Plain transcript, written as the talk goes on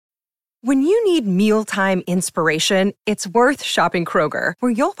When you need mealtime inspiration, it's worth shopping Kroger,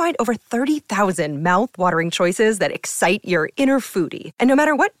 where you'll find over 30,000 mouth-watering choices that excite your inner foodie. And no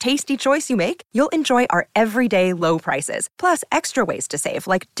matter what tasty choice you make, you'll enjoy our everyday low prices, plus extra ways to save,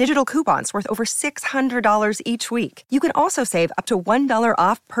 like digital coupons worth over $600 each week. You can also save up to $1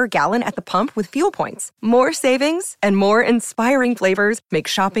 off per gallon at the pump with fuel points. More savings and more inspiring flavors make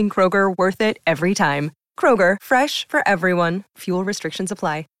shopping Kroger worth it every time. Kroger, fresh for everyone. Fuel restrictions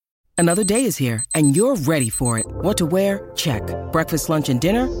apply. Another day is here, and you're ready for it. What to wear? Check. Breakfast, lunch, and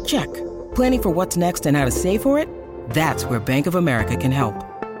dinner? Check. Planning for what's next and how to save for it? That's where Bank of America can help.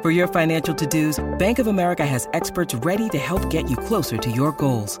 For your financial to-dos, Bank of America has experts ready to help get you closer to your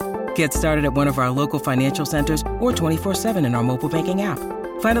goals. Get started at one of our local financial centers or 24/7 in our mobile banking app.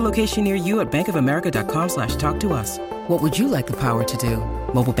 Find a location near you at bankofamerica.com/talktous. What would you like the power to do?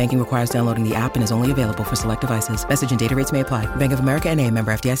 Mobile banking requires downloading the app and is only available for select devices. Message and data rates may apply. Bank of America N.A.,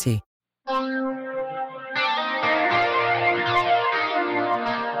 member FDIC.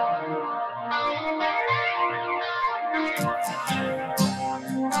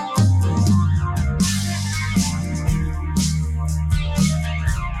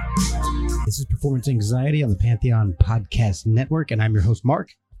 This is Performance Anxiety on the Pantheon Podcast Network, and I'm your host,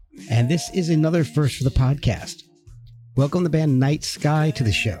 Mark. And this is another first for the podcast. Welcome the band Nyte Skye to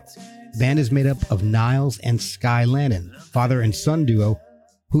the show. The band is made up of Niles and Skye Lannon, father and son duo,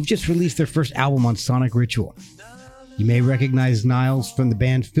 who've just released their first album on Sonic Ritual. You may recognize Niles from the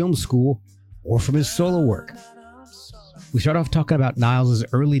band Film School or from his solo work. We start off talking about Niles'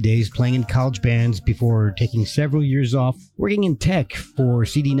 early days playing in college bands before taking several years off working in tech for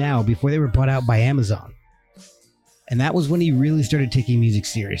CD Now before they were bought out by Amazon. And that was when he really started taking music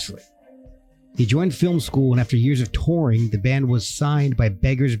seriously. He joined Film School, and after years of touring, the band was signed by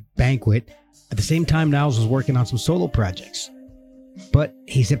Beggar's Banquet. At the same time, Niles was working on some solo projects. But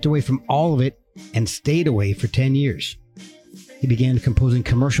he stepped away from all of it and stayed away for 10 years. He began composing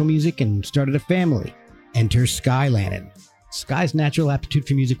commercial music and started a family. Enter Skye Lannon. Skye's natural aptitude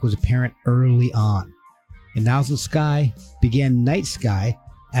for music was apparent early on. And Niles and Skye began Nyte Skye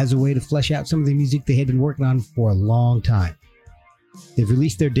as a way to flesh out some of the music they had been working on for a long time. They've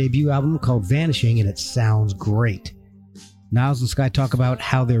released their debut album called Vanishing, and it sounds great. Niles and Skye talk about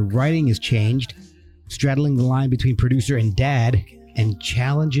how their writing has changed, straddling the line between producer and dad, and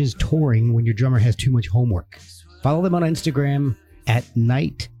challenges touring when your drummer has too much homework. Follow them on Instagram at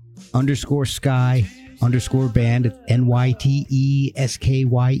Nyte_Skye_band,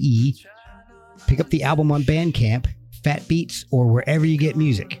 NYTESKYE. Pick up the album on Bandcamp, Fat Beats, or wherever you get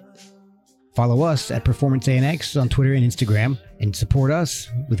music. Follow us at Performance ANX on Twitter and Instagram, and support us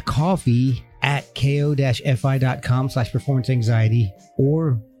with coffee at ko-fi.com/performanceanxiety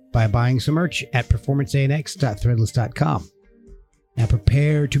or by buying some merch at performanceanx.threadless.com. Now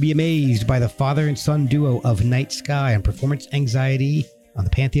prepare to be amazed by the father and son duo of Nyte Skye on Performance Anxiety on the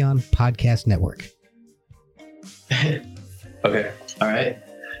Pantheon Podcast Network. Okay. All right.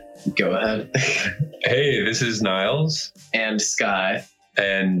 Go ahead. Hey, this is Niles. And Skye.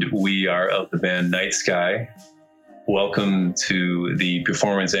 And we are of the band Nyte Skye. Welcome to the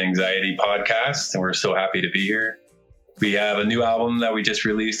Performance Anxiety Podcast, and we're so happy to be here. We have a new album that we just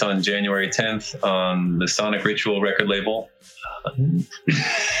released on January 10th on the Sonic Ritual record label.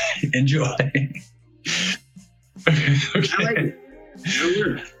 Enjoy. Okay.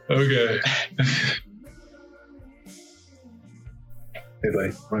 Okay. Hey,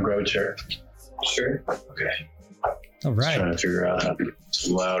 buddy, want to grab a chair? Sure. Okay. All right. Just trying to figure out how to be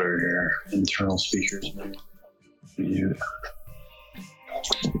louder here. Internal speakers. Maybe.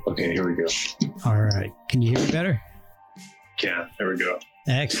 Okay, here we go. All right. Can you hear me better? Yeah, there we go.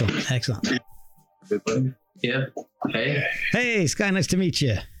 Excellent. Excellent. Good, buddy. Yeah. Hey. Hey, Skye, nice to meet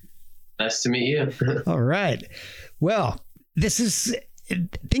you. Nice to meet you. All right. Well, I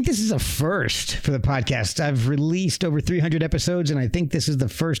think this is a first for the podcast. I've released over 300 episodes, and I think this is the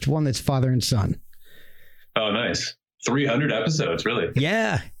first one that's father and son. Oh, nice. 300 episodes, really?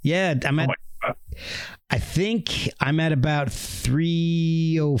 Yeah. I think I'm at about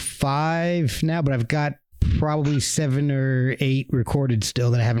 305 now, but I've got probably 7 or 8 recorded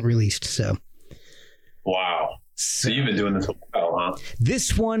still that I haven't released. So, wow. So you've been doing this a while, huh?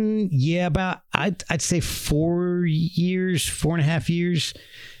 This one, yeah, about I'd say 4 years, 4.5 years,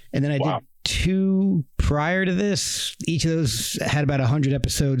 and then I did 2 prior to this. Each of those had about 100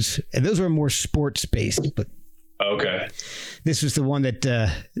 episodes, and those were more sports based. But okay, this was the one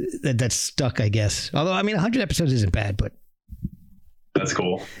that stuck, I guess. Although, I mean, 100 episodes isn't bad, but that's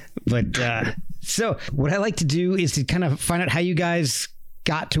cool. But so what I like to do is to kind of find out how you guys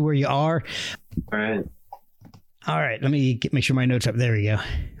got to where you are. All right. Let me make sure my notes up. There we go.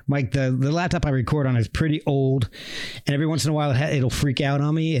 Mike, the laptop I record on is pretty old, and every once in a while it'll freak out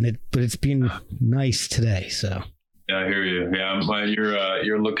on me, but it's been nice today. So yeah, I hear you. Yeah,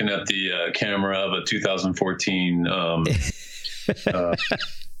 you're looking at the camera of a 2014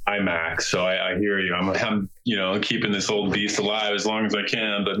 iMac, so I hear you. I'm keeping this old beast alive as long as I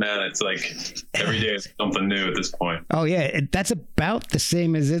can, but man, it's like every day is something new at this point. Oh yeah, that's about the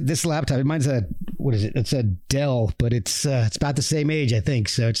same as this laptop. Mine's what is it? It's a Dell, but it's about the same age, I think.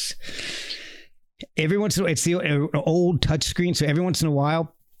 So it's every once in a while, it's the old touch screen. So every once in a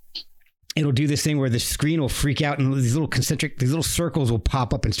while, it'll do this thing where the screen will freak out and these little circles will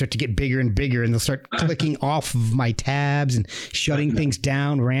pop up and start to get bigger and bigger, and they'll start clicking off of my tabs and shutting things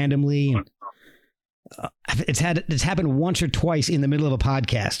down randomly. It's happened once or twice in the middle of a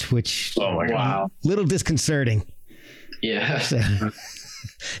podcast, which oh my God, little disconcerting. Yeah.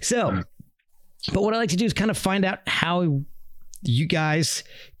 So, but what I like to do is kind of find out how you guys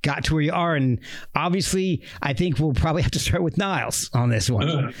got to where you are, and obviously, I think we'll probably have to start with Niles on this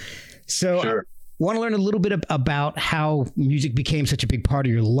one. So sure. I want to learn a little bit about how music became such a big part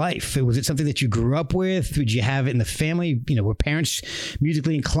of your life. Was it something that you grew up with? Did you have it in the family? Were parents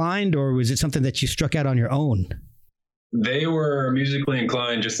musically inclined, or was it something that you struck out on your own? They were musically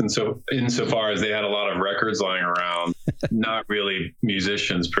inclined just insofar as they had a lot of records lying around. Not really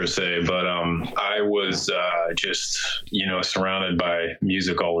musicians per se, but I was just, surrounded by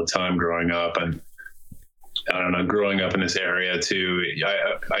music all the time growing up. And I don't know, growing up in this area too,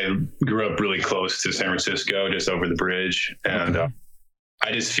 I grew up really close to San Francisco, just over the bridge. And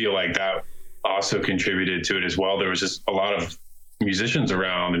I just feel like that also contributed to it as well. There was just a lot of musicians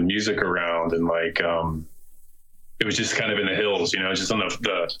around and music around, and it was just kind of in the hills, just on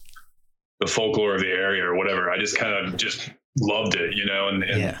the folklore of the area or whatever. I just kind of just loved it,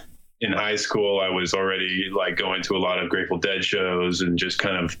 and in high school, I was already going to a lot of Grateful Dead shows and just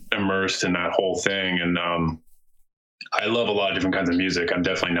kind of immersed in that whole thing. And I love a lot of different kinds of music. I'm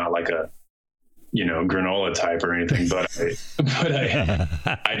definitely not like a, granola type or anything, but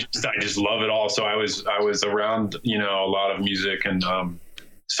I just love it all. So I was around, a lot of music, and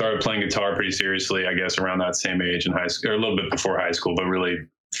started playing guitar pretty seriously, I guess, around that same age in high school, or a little bit before high school, but really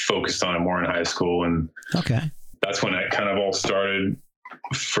focused on it more in high school. And that's when it kind of all started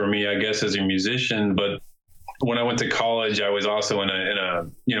for me, I guess, as a musician. But when I went to college, I was also in a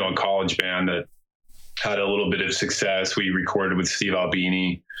college band that had a little bit of success. We recorded with Steve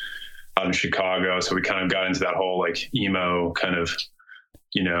Albini out in Chicago. So we kind of got into that whole emo kind of,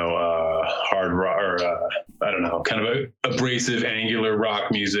 hard rock, or I don't know, kind of a abrasive, angular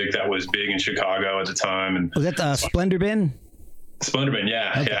rock music that was big in Chicago at the time. And was that the Splendor Bin? Splendor Bin,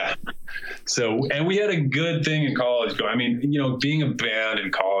 yeah, okay. Yeah. So, and we had a good thing in college. I mean, being a band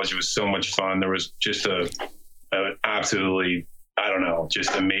in college was so much fun. There was just an absolutely, I don't know,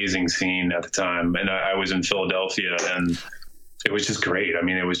 just amazing scene at the time. And I was in Philadelphia, and it was just great. I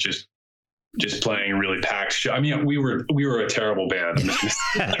mean, it was just playing really packed show. I mean, we were a terrible band.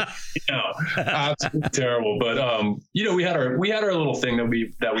 Absolutely terrible. But we had our little thing that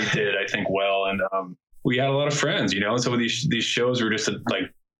we did, I think, well, and we had a lot of friends, so these shows were just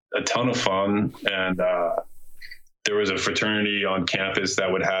a ton of fun. And there was a fraternity on campus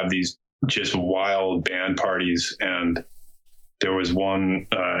that would have these just wild band parties, and there was one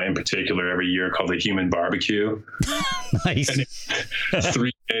in particular every year called the Human Barbecue. Nice. And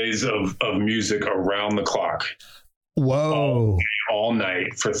 3 days of music around the clock. Whoa. All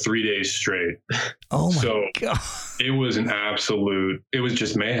night for 3 days straight. Oh my God. It was it was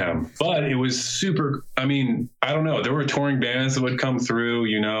just mayhem, but it was super. I mean, I don't know. There were touring bands that would come through,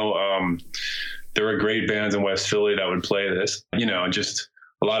 there were great bands in West Philly that would play this, just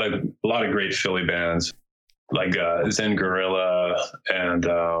a lot of great Philly bands like Zen Gorilla and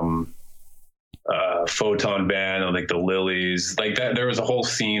Photon Band, and the Lilies, like that. There was a whole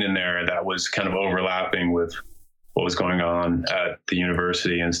scene in there that was kind of overlapping with what was going on at the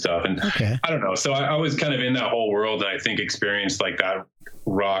university and stuff. And I don't know. So I was kind of in that whole world, and I think experienced that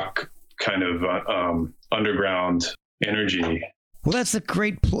rock kind of underground energy. Well, that's a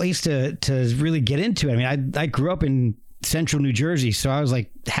great place to really get into it. I mean, I grew up in central New Jersey, so I was like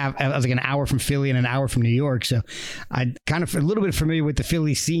an hour from Philly and an hour from New York. So I kind of a little bit familiar with the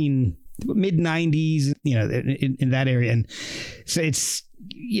Philly scene, mid 90s, in that area. And so it's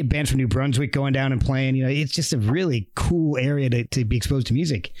bands from New Brunswick going down and playing, it's just a really cool area to be exposed to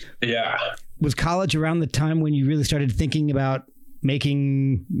music. Yeah. Was college around the time when you really started thinking about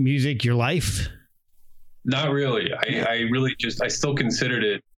making music your life? Not really. I really I still considered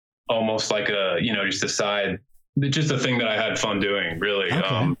it almost like just a side, just a thing that I had fun doing, really.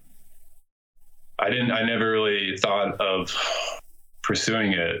 Okay. I never really thought of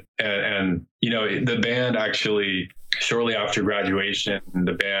pursuing it. And the band actually, shortly after graduation,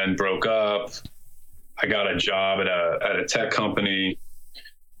 the band broke up. I got a job at a tech company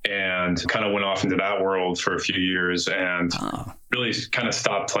and kind of went off into that world for a few years and really kind of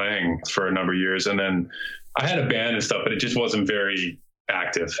stopped playing for a number of years. And then I had a band and stuff, but it just wasn't very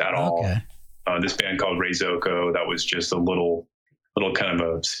active at all. Okay. This band called Rezoko, that was just a little kind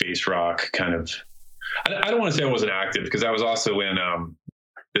of a space rock kind of, I don't want to say I wasn't active because I was also in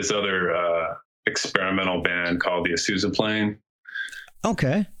this other experimental band called the Azusa Plane.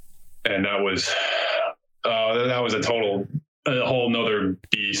 Okay. And that was a whole nother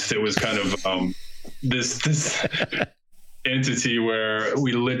beast. It was kind of this entity where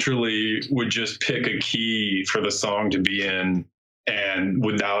we literally would just pick a key for the song to be in, and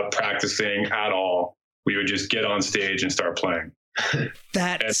without practicing at all, we would just get on stage and start playing.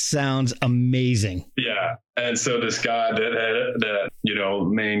 That sounds amazing. Yeah. And so this guy that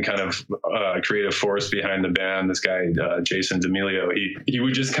main kind of creative force behind the band, this guy, Jason D'Amelio, he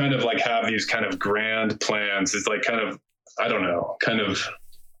would just kind of like have these kind of grand plans. It's like kind of, I don't know, kind of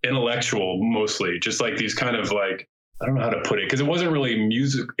intellectual, mostly just like these kind of like, I don't know how to put it, because it wasn't really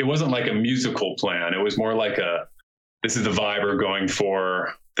music. It wasn't like a musical plan. It was more like this is the vibe we're going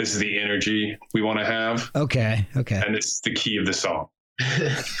for. This is the energy we want to have. Okay. And it's the key of the song.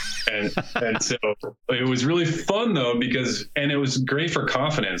 and so it was really fun though, and it was great for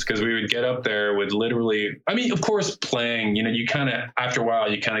confidence because we would get up there with literally, I mean, of course, playing, you kind of, after a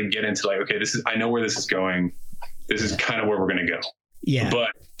while, you kind of get into like, okay, I know where this is going. This is kind of where we're going to go. Yeah.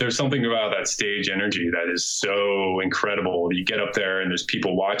 But there's something about that stage energy that is so incredible. You get up there and there's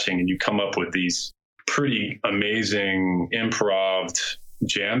people watching and you come up with these pretty amazing improv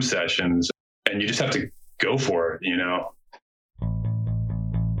jam sessions and you just have to go for it,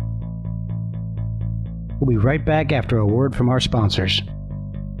 We'll be right back after a word from our sponsors.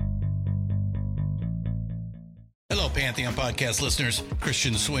 Hello, Pantheon Podcast listeners.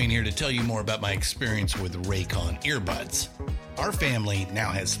 Christian Swain here to tell you more about my experience with Raycon earbuds. Our family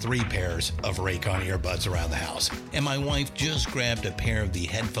now has 3 pairs of Raycon earbuds around the house, and my wife just grabbed a pair of the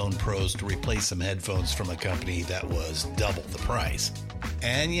Headphone Pros to replace some headphones from a company that was double the price.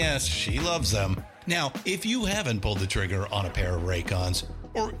 And yes, she loves them. Now, if you haven't pulled the trigger on a pair of Raycons,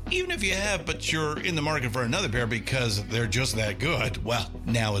 or even if you have, but you're in the market for another pair because they're just that good, well,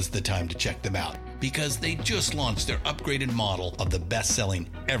 now is the time to check them out because they just launched their upgraded model of the best-selling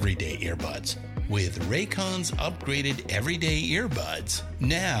everyday earbuds. With Raycon's upgraded everyday earbuds,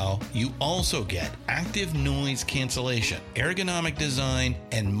 now you also get active noise cancellation, ergonomic design,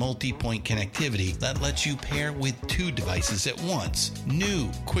 and multi-point connectivity that lets you pair with 2 devices at once. New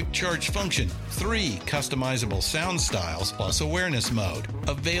quick charge function, 3 customizable sound styles, plus awareness mode.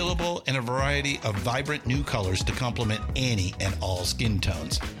 Available in a variety of vibrant new colors to complement any and all skin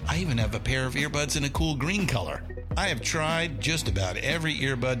tones. I even have a pair of earbuds in a cool green color. I have tried just about every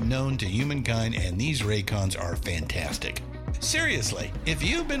earbud known to humankind, and these Raycons are fantastic. Seriously, if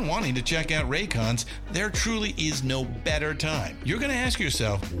you've been wanting to check out Raycons, there truly is no better time. You're going to ask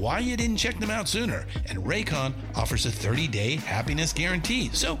yourself why you didn't check them out sooner, and Raycon offers a 30-day happiness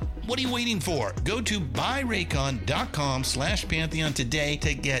guarantee. So what are you waiting for? Go to buyraycon.com/Pantheon today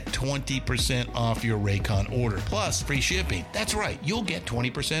to get 20% off your Raycon order, plus free shipping. That's right, you'll get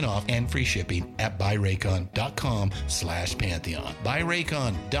 20% off and free shipping at buyraycon.com/Pantheon.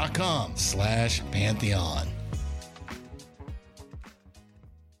 buyraycon.com/Pantheon.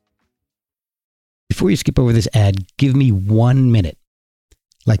 Before you skip over this ad, give me 1 minute.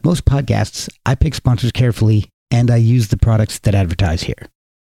 Like most podcasts, I pick sponsors carefully and I use the products that advertise here.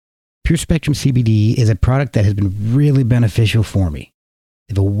 Pure Spectrum CBD is a product that has been really beneficial for me.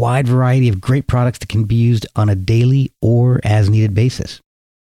 They have a wide variety of great products that can be used on a daily or as needed basis.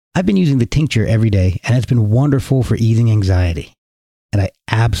 I've been using the tincture every day and it's been wonderful for easing anxiety. And I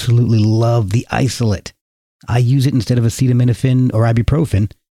absolutely love the isolate. I use it instead of acetaminophen or ibuprofen,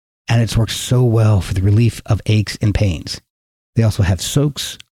 and it's worked so well for the relief of aches and pains. They also have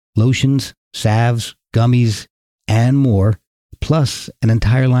soaks, lotions, salves, gummies, and more, plus an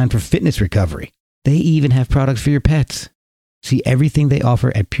entire line for fitness recovery. They even have products for your pets. See everything they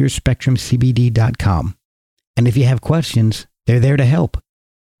offer at purespectrumcbd.com. And if you have questions, they're there to help.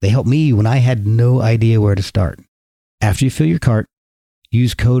 They helped me when I had no idea where to start. After you fill your cart,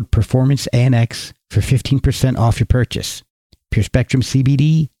 use code PerformanceANX for 15% off your purchase. Pure Spectrum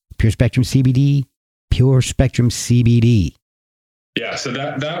CBD, Pure Spectrum CBD, Pure Spectrum CBD. Yeah, so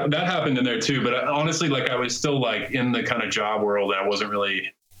that happened in there too. But honestly, like I was still like in the kind of job world, and I wasn't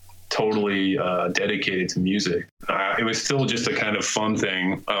really totally dedicated to music. It was still just a kind of fun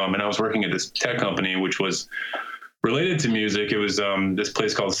thing. And I was working at this tech company, which was related to music, it was this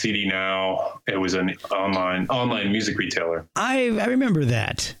place called CD Now. It was an online music retailer. I remember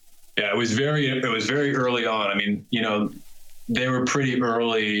that. Yeah, it was very early on. I mean, they were pretty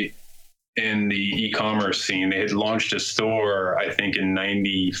early in the e-commerce scene. They had launched a store, I think, in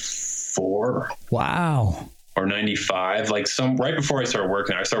 94. Wow. Or 95, like right before I started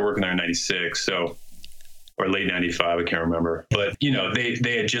working. I started working there in 96, or late 95, I can't remember. But,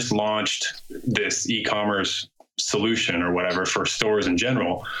 they had just launched this e-commerce solution or whatever for stores in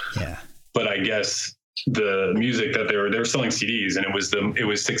general. Yeah. But I guess the music that they were selling CDs, and it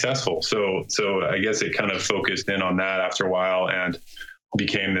was successful. So I guess it kind of focused in on that after a while and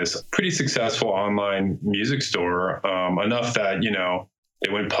became this pretty successful online music store, enough that,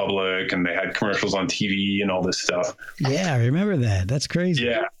 they went public and they had commercials on TV and all this stuff. Yeah, I remember that. That's crazy.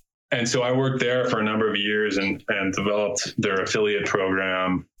 Yeah. And so I worked there for a number of years and developed their affiliate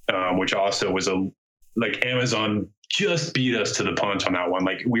program, which also was like Amazon just beat us to the punch on that one.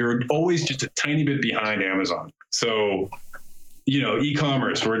 Like we were always just a tiny bit behind Amazon. So,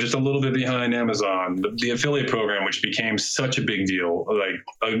 e-commerce, we're just a little bit behind Amazon. The affiliate program, which became such a big deal, like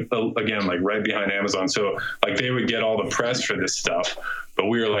again, like right behind Amazon. So like they would get all the press for this stuff, but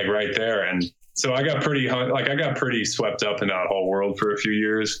we were like right there. And so I got pretty swept up in that whole world for a few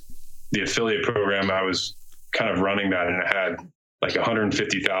years. The affiliate program, I was kind of running that, and it had like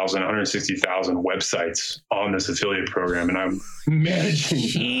 150,000, 160,000 websites on this affiliate program. And I'm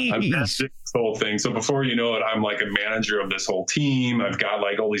managing this whole thing. So before you know it, I'm like a manager of this whole team. I've got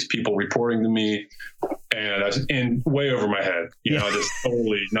like all these people reporting to me, and I was way over my head, just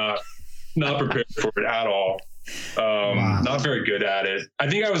totally not prepared for it at all. Wow. Not very good at it. I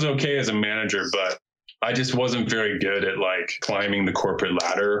think I was okay as a manager, but I just wasn't very good at like climbing the corporate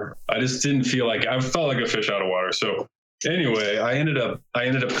ladder. I just didn't feel like I felt like a fish out of water. So anyway, I ended up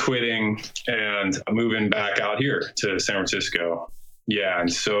quitting and moving back out here to San Francisco. Yeah.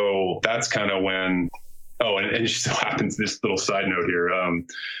 And so that's kind of when, and it just so happens, this little side note here,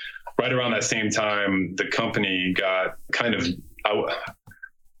 right around that same time, the company got kind of,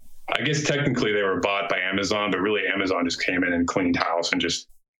 I guess technically they were bought by Amazon, but really Amazon just came in and cleaned house and just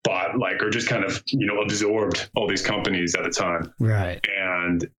bought or just kind of, absorbed all these companies at the time. Right.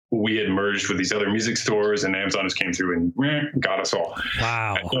 And we had merged with these other music stores, and Amazon just came through and got us all.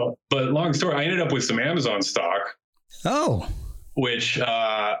 Wow. But long story, I ended up with some Amazon stock. Oh. Which,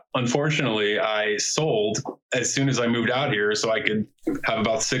 unfortunately, I sold as soon as I moved out here so I could have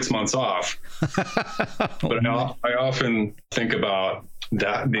about 6 months off. But I often think about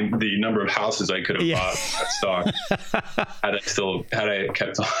that the number of houses I could have bought that stock had I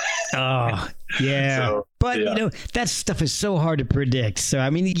kept on. Oh, yeah. So, but, that stuff is so hard to predict. So, I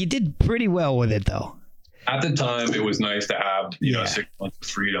mean, you did pretty well with it, though. At the time, it was nice to have, 6 months of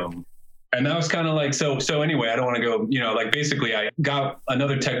freedom. And that was kind of like, so anyway, I don't want to go, basically I got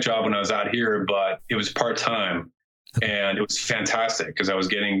another tech job when I was out here, but it was part-time. And it was fantastic because I was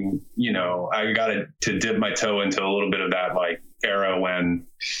getting, I got to dip my toe into a little bit of that like era when,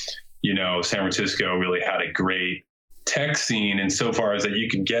 San Francisco really had a great tech scene insofar as that you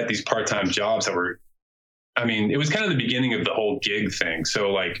could get these part-time jobs that were, it was kind of the beginning of the whole gig thing.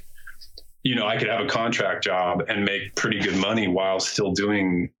 So like, I could have a contract job and make pretty good money while still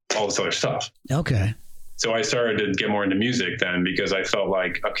doing all this other stuff. Okay. So I started to get more into music then because I felt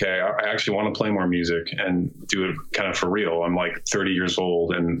like, okay, I actually want to play more music and do it kind of for real. I'm like 30 years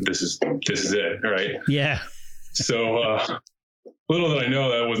old and this is it. Right. Yeah. So, little did I know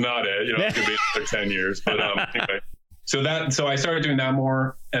that was not it, it could be another 10 years, but, anyway, so I started doing that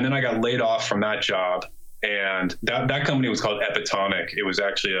more, and then I got laid off from that job. And that company was called Epitonic. It was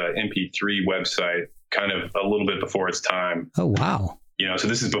actually an MP3 website, kind of a little bit before its time. Oh, wow. So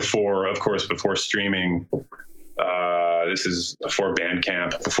this is before streaming. This is before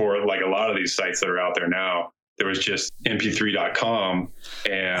Bandcamp, before like a lot of these sites that are out there now. There was just mp3.com.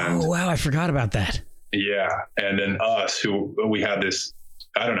 And oh, wow. I forgot about that. Yeah. And then we had this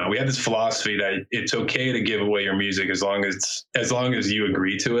philosophy that it's okay to give away your music as long as you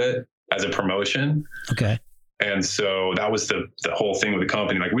agree to it as a promotion. Okay. And so that was the whole thing with the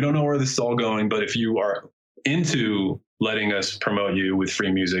company. Like, we don't know where this is all going, but if you are into letting us promote you with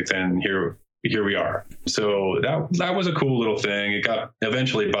free music, then here we are. So that was a cool little thing. It got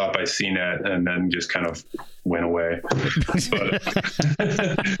eventually bought by CNET and then just kind of went away. But,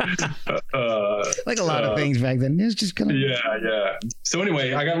 like a lot of things back then. It was just kind of... Yeah. So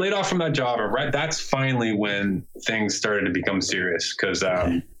anyway, I got laid off from that job, and that's finally when things started to become serious because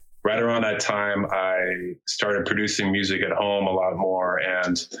right around that time, I started producing music at home a lot more,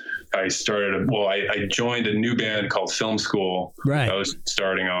 and I joined a new band called Film School. Right. I was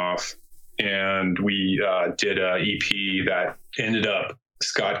starting off, and we did a EP that ended up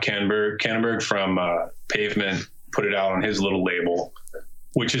Scott Kannenberg from Pavement put it out on his little label,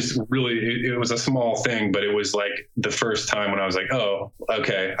 which is really, it was a small thing, but it was like the first time when I was like, oh,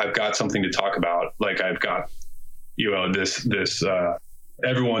 okay, I've got something to talk about. Like I've got, this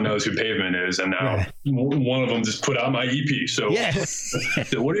everyone knows who Pavement is. And now one of them just put out my EP. So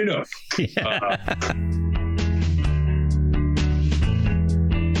what do you know?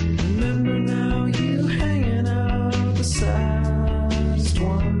 Remember now you hanging out beside just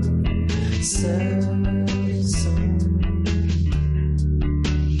one sad song,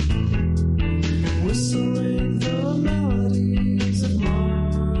 whistling the melodies of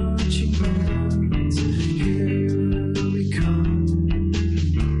marching bands. Here we come,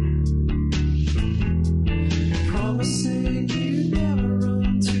 promising you'd never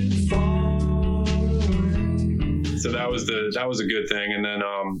run too far away. So that was a good thing. And then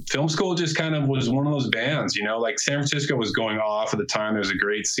Film School just kind of was one of those bands, like San Francisco was going off at the time. There was a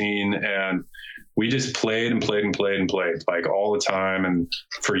great scene, and we just played and played and played and played like all the time. And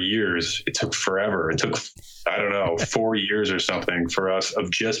for years, it took forever. It took, I don't know, 4 years or something for us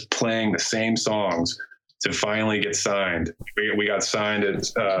of just playing the same songs to finally get signed. We got signed at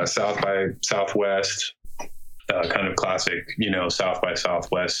South by Southwest, kind of classic, South by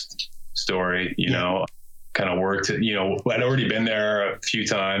Southwest story, kind of worked, I'd already been there a few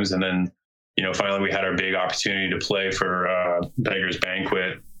times. And then, finally we had our big opportunity to play for Beggar's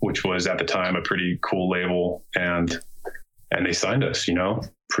Banquet, which was at the time a pretty cool label. And they signed us,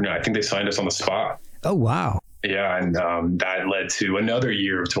 I think they signed us on the spot. Oh, wow. Yeah. And that led to another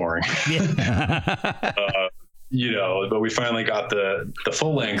year of touring, but we finally got the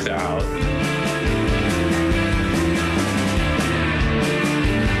full length out.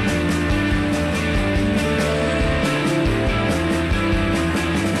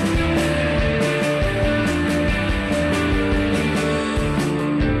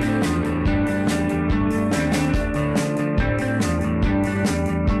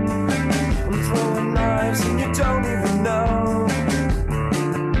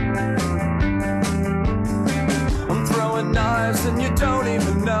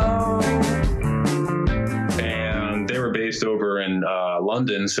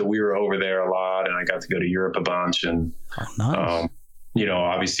 London, so we were over there a lot, and I got to go to Europe a bunch. And nice.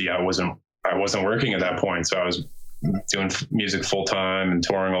 Obviously I wasn't working at that point, so I was doing music full time and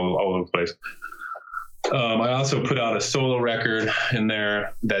touring all over the place. I also put out a solo record in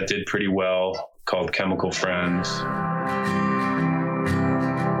there that did pretty well called Chemical Friends.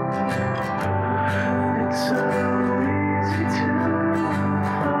 It's so easy to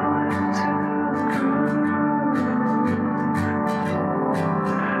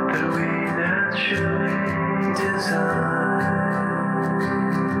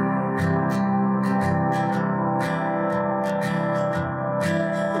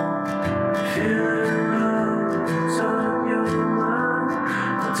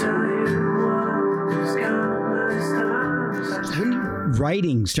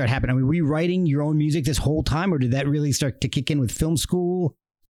writing start happening? I mean, were you writing your own music this whole time, or did that really start to kick in with Film School?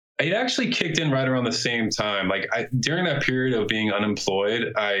 It actually kicked in right around the same time. Like during that period of being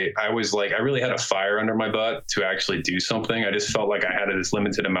unemployed, I was like, I really had a fire under my butt to actually do something. I just felt like I had this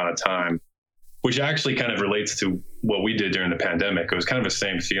limited amount of time, which actually kind of relates to what we did during the pandemic. It was kind of the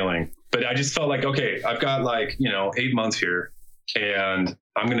same feeling, but I just felt like, okay, I've got 8 months here, and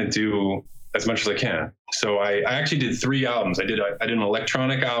I'm going to do as much as I can. So I actually did 3 albums. I did an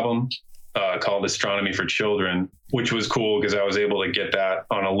electronic album called Astronomy for Children, which was cool because I was able to get that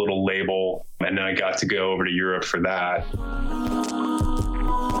on a little label, and then I got to go over to Europe for that.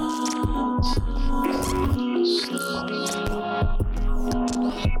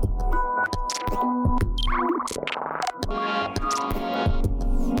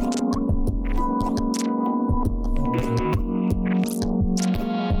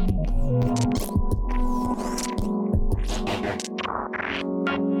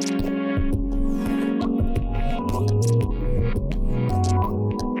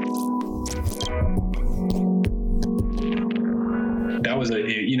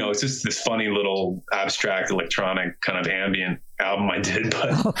 It's just this funny little abstract electronic kind of ambient album I did,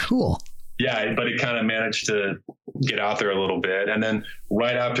 but oh, cool. Yeah, but it kind of managed to get out there a little bit. And then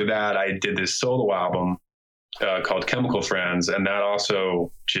right after that, I did this solo album called Chemical Friends, and that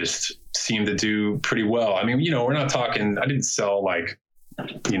also just seemed to do pretty well. I mean, we're not talking, I didn't sell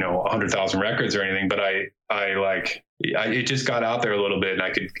 100,000 records or anything, but it just got out there a little bit, and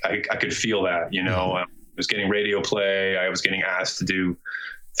I could feel that, I was getting radio play. I was getting asked to do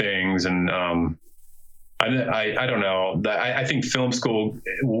things, and I don't know. I think Film School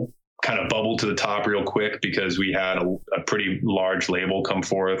kind of bubbled to the top real quick because we had a pretty large label come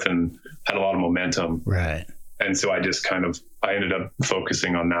forth and had a lot of momentum. Right. And so I ended up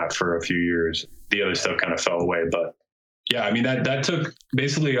focusing on that for a few years. The other stuff kind of fell away, but yeah, I mean, that took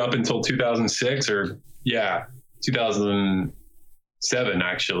basically up until 2006 or 2007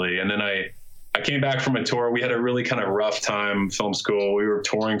 actually. And then I came back from a tour. We had a really kind of rough time, film school. We were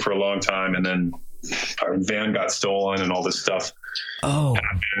touring for a long time, and then our van got stolen and all this stuff. Oh,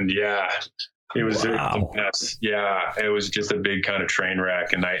 and it was a mess. Yeah, it was just a big kind of train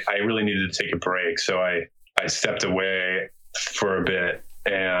wreck, and I really needed to take a break. So I stepped away for a bit,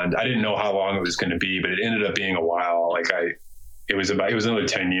 and I didn't know how long it was going to be, but it ended up being a while. Like it was another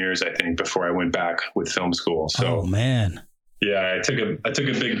 10 years, I think, before I went back with film school. So, oh man. Yeah, I took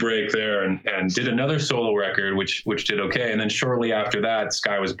a big break there and did another solo record, which did okay. And then shortly after that,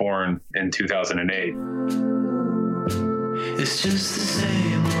 Skye was born in 2008. It's just the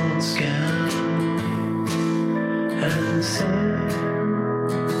same old scam and the same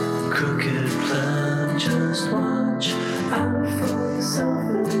crooked plan. Just watch out for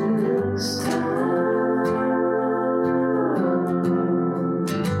yourself in this town.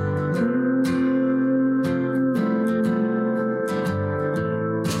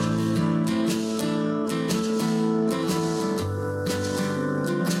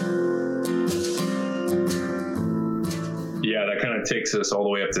 Takes us all the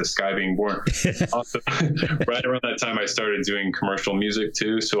way up to Skye being born. Also, right around that time, I started doing commercial music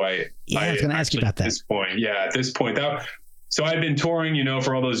too. So I was going to ask you about that. At this point, so I'd been touring,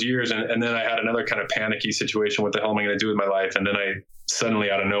 for all those years, and then I had another kind of panicky situation. What the hell am I going to do with my life? And then I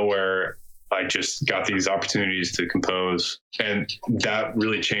suddenly, out of nowhere, I just got these opportunities to compose, and that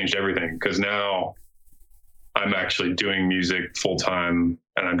really changed everything because now I'm actually doing music full time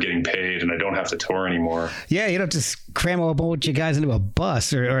and I'm getting paid and I don't have to tour anymore. Yeah, you don't just cram a bunch of guys into a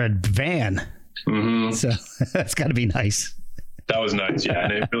bus or a van. Mm-hmm. So that's got to be nice. That was nice, yeah.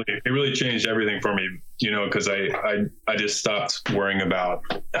 And it really changed everything for me, because I just stopped worrying about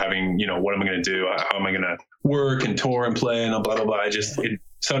having, what am I going to do? How am I going to work and tour and play and blah, blah, blah.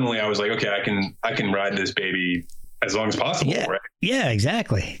 Suddenly I was like, okay, I can ride this baby as long as possible, yeah. Right? Yeah,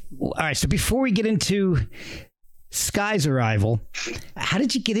 exactly. All right. So before we get into Skye's arrival, how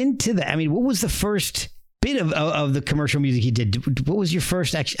did you get into that? I mean, what was the first bit of the commercial music you did? What was your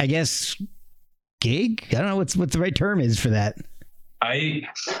first, I guess, gig? I don't know what the right term is for that. I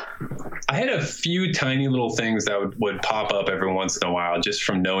had a few tiny little things that would pop up every once in a while just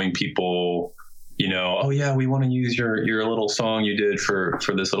from knowing people, oh yeah, we want to use your little song you did for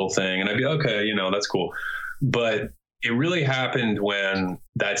this little thing. And I'd be, okay, that's cool. But it really happened when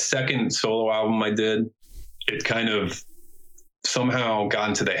that second solo album I did, it kind of somehow got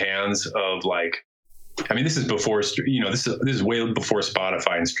into the hands of this is before, this is way before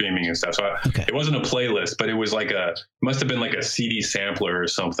Spotify and streaming and stuff. So It wasn't a playlist, but it was must have been like a CD sampler or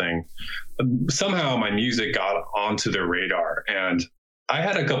something. Somehow my music got onto their radar, and I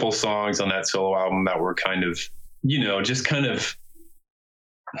had a couple songs on that solo album that were kind of, just kind of,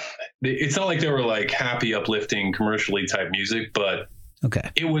 it's not like they were like happy, uplifting, commercially type music, but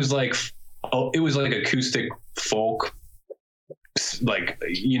it was like acoustic folk.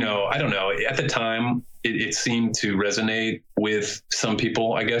 I don't know. At the time, it seemed to resonate with some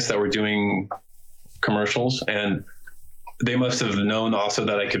people, I guess, that were doing commercials, and they must have known also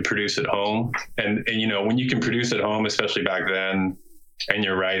that I could produce at home. And when you can produce at home, especially back then, and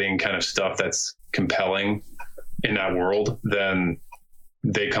you're writing kind of stuff that's compelling in that world, then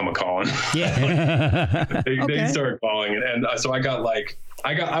they come a calling. Yeah. They started calling. And so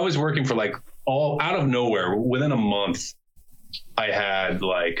I was working for all out of nowhere. Within a month, I had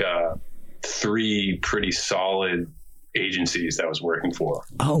 3 pretty solid agencies that I was working for.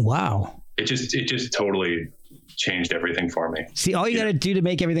 Oh, wow. It just totally changed everything for me. See, all you got to do to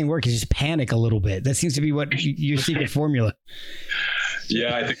make everything work is just panic a little bit. That seems to be what your secret formula.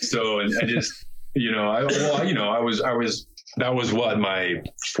 Yeah, I think so. And I just, that was what my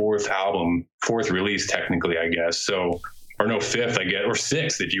fourth release, technically, I guess. So, or no, fifth, I guess, or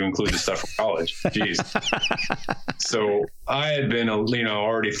sixth, if you include the stuff from college. Jeez. So I had been,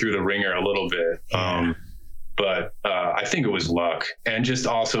 already through the ringer a little bit. But I think it was luck, and just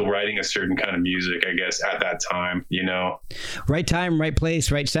also writing a certain kind of music, I guess, at that time, Right time, right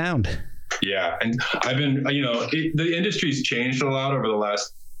place, right sound. Yeah. And I've been, the industry's changed a lot over the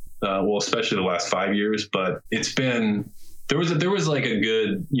last, especially the last 5 years, but it's been, there was like a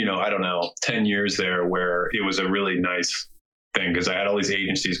good, 10 years there where it was a really nice thing, because I had all these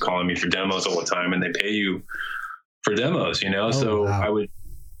agencies calling me for demos all the time, and they pay you for demos, so wow.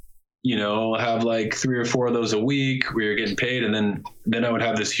 have like 3 or 4 of those a week. We were getting paid. And then I would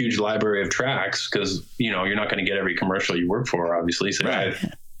have this huge library of tracks because, you're not going to get every commercial you work for, obviously. So I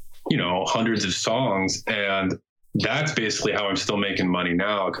have, hundreds of songs. And that's basically how I'm still making money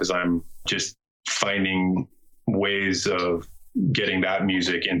now, because I'm just finding ways of getting that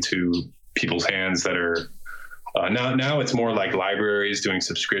music into people's hands that are now it's more like libraries doing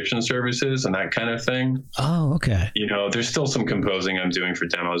subscription services and that kind of thing. Oh, okay. There's still some composing I'm doing for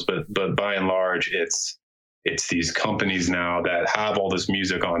demos, but by and large, it's these companies now that have all this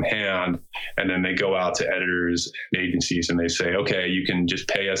music on hand, and then they go out to editors and agencies and they say, okay, you can just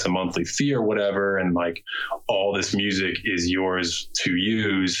pay us a monthly fee or whatever, and like all this music is yours to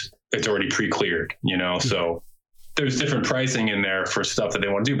use. It's already pre-cleared, so there's different pricing in there for stuff that they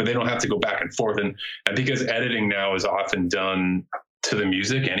want to do, but they don't have to go back and forth. And because editing now is often done to the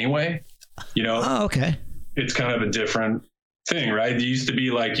music anyway, Oh, okay. It's kind of a different thing, right? It used to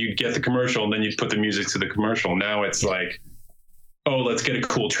be like you'd get the commercial and then you'd put the music to the commercial. Now it's like, oh, let's get a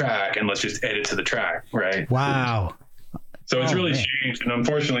cool track and let's just edit to the track, right? Wow. So it's really changed, and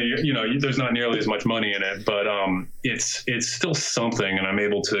unfortunately, there's not nearly as much money in it, but it's still something, and I'm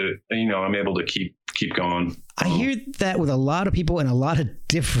able to keep going. I hear that with a lot of people in a lot of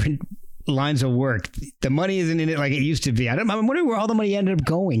different lines of work. The money isn't in it like it used to be. I'm wondering where all the money ended up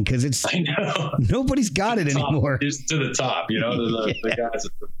going, because I know nobody's got it anymore. Just to the top, the guys,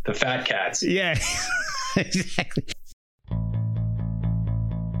 the fat cats. Yeah, exactly.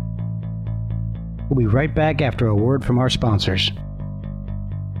 We'll be right back after a word from our sponsors.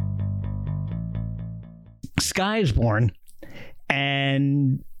 Skye is born,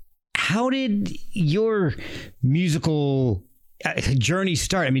 and how did your musical journey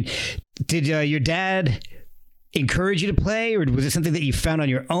start? I mean, did your dad encourage you to play, or was it something that you found on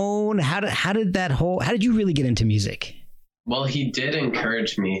your own? How did you really get into music? Well, he did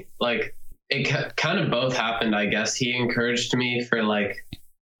encourage me. Like, it kind of both happened, I guess. He encouraged me for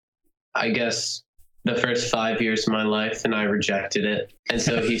the first 5 years of my life, and I rejected it. And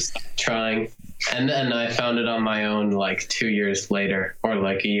so he stopped trying. And then I found it on my own 2 years later, or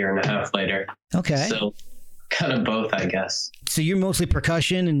a year and a half later. Okay. So kind of both, I guess. So you're mostly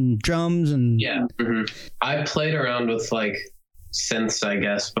percussion and drums and... Yeah. Mm-hmm. I played around with synths, I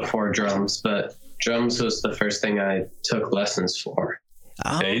guess, before drums, but drums was the first thing I took lessons for.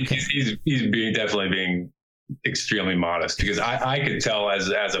 Oh, okay. He's definitely being extremely modest, because I could tell as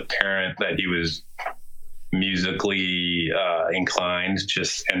a parent that he was musically inclined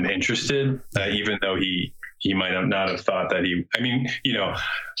and interested, even though he might not have thought that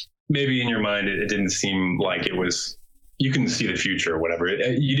maybe in your mind it didn't seem like it was, you couldn't see the future or whatever.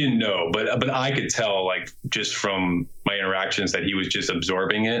 You didn't know, but I could tell just from my interactions that he was just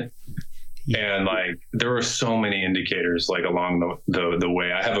absorbing it. Yeah. And there were so many indicators along the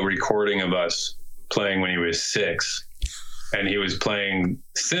way. I have a recording of us playing when he was 6, and he was playing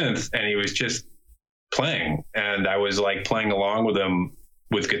synth, and he was just playing, and I was playing along with him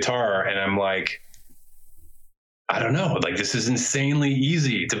with guitar, and I'm I don't know, this is insanely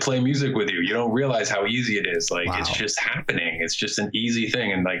easy to play music with you. You don't realize how easy it is. Wow. It's just happening. It's just an easy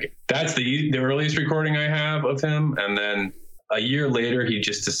thing. And that's the earliest recording I have of him. And then a year later, he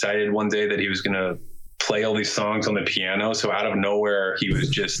just decided one day that he was going to play all these songs on the piano. So out of nowhere, he was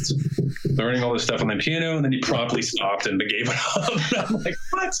just learning all this stuff on the piano, and then he promptly stopped and gave it up. And I'm like,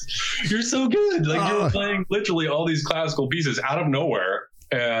 what? You're so good. You're playing literally all these classical pieces out of nowhere.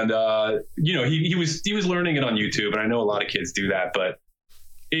 And, he was learning it on YouTube, and I know a lot of kids do that, but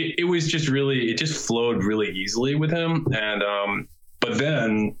it was just it just flowed really easily with him. And, but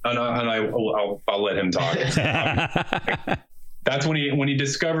then, I'll let him talk. That's when he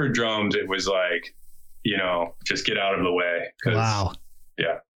discovered drums. It was just get out of the way. Wow.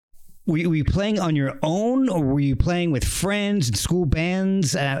 Yeah. Were you playing on your own, or were you playing with friends and school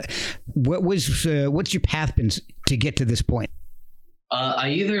bands? What's your path been to get to this point?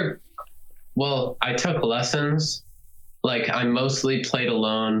 I took lessons. I mostly played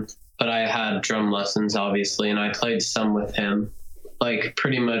alone, but I had drum lessons, obviously, and I played some with him.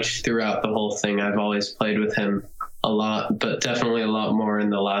 Pretty much throughout the whole thing, I've always played with him a lot, but definitely a lot more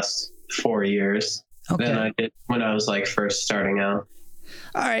in the last 4 years than I did when I was first starting out.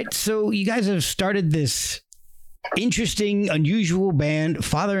 All right, so you guys have started this interesting, unusual band,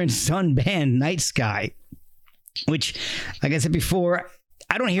 father and son band, Nyte Skye, which, like I said before,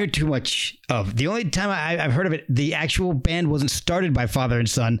 I don't hear too much of. The only time I've heard of it, the actual band wasn't started by father and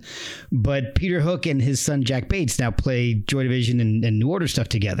son, but Peter Hook and his son Jack Bates now play Joy Division and New Order stuff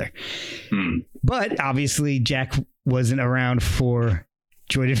together. But obviously Jack wasn't around for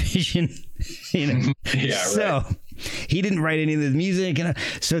Joy Division, Yeah, so, right. he didn't write any of the music. And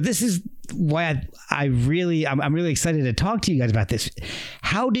so this is why I'm really excited to talk to you guys about this.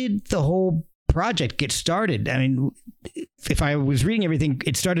 How did the whole project get started? I mean, if I was reading everything,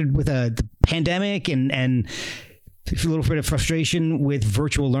 it started with the pandemic and a little bit of frustration with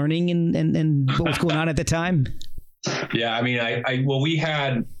virtual learning and what was going on at the time. Yeah, I mean,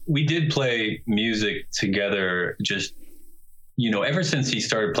 we did play music together. Just, ever since he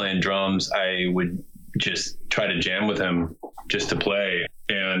started playing drums, I would just try to jam with him just to play,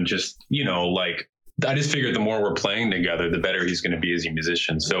 and just, I just figured the more we're playing together, the better he's going to be as a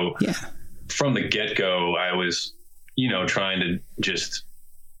musician. So from the get-go, I was, trying to just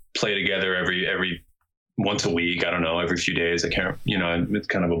play together every once a week. I don't know, every few days. I can't, it's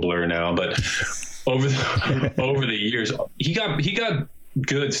kind of a blur now, but over the years, he got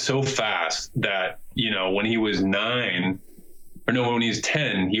good so fast that, when he was when he was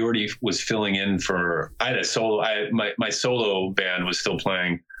 10, he already was filling in for, I had a solo, my solo band was still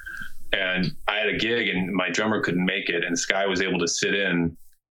playing, and I had a gig and my drummer couldn't make it. And Skye was able to sit in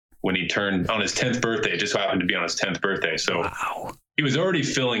when he turned on his 10th birthday. It just happened to be on his 10th birthday. So he was already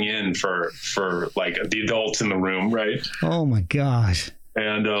filling in for like the adults in the room. Right. Oh my gosh.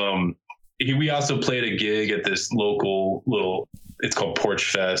 And, we also played a gig at this local it's called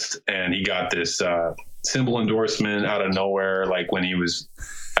Porch Fest. And he got this, cymbal endorsement out of nowhere. Like when he was,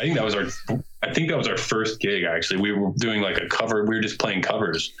 I think that was our first gig. Actually, we were doing like a cover. We were just playing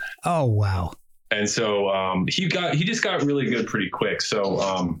covers. Oh, wow. And so, he just got really good pretty quick.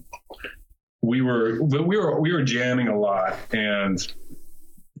 So, we were jamming a lot, and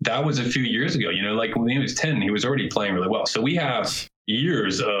that was a few years ago, like when he was 10, he was already playing really well. So we have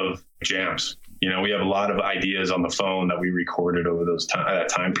years of jams. We have a lot of ideas on the phone that we recorded over that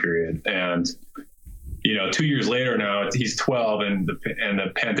time period. And, 2 years later now, he's 12 and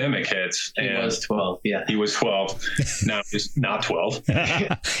the pandemic hits. He was 12. Yeah. He was 12. Now he's not 12.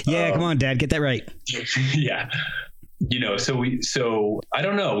 Yeah. Come on, Dad, get that right. Yeah. So I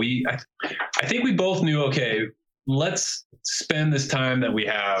don't know. I think we both knew, okay, let's spend this time that we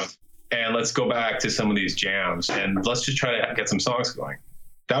have and let's go back to some of these jams and let's just try to get some songs going.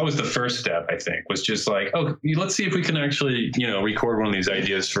 That was the first step, I think, was just like, let's see if we can actually, record one of these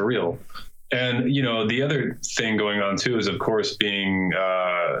ideas for real. And, the other thing going on too is, of course, being,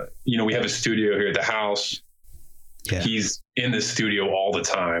 we have a studio here at the house. Yeah. He's in the studio all the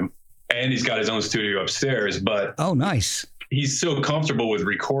time, and he's got his own studio upstairs, but oh, nice. He's so comfortable with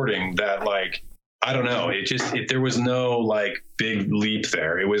recording that, like, I don't know. There was no like big leap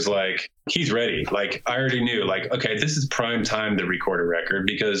there. It was like, he's ready. Like, I already knew, like, okay, this is prime time to record a record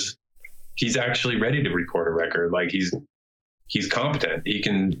because he's actually ready to record a record. Like he's competent. He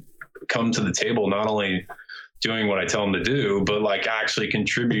can come to the table, not only doing what I tell him to do, but like actually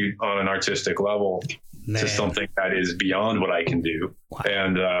contribute on an artistic level to something that is beyond what I can do. Wow.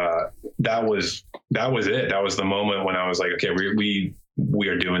 And, that was it. That was the moment when I was like, okay, we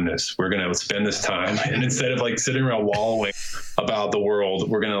are doing this. We're going to spend this time. And instead of like sitting around wallowing about the world,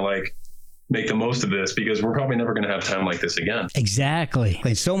 we're going to like make the most of this because we're probably never going to have time like this again. Exactly.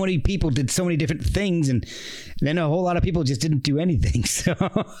 And so many people did so many different things, and then a whole lot of people just didn't do anything. So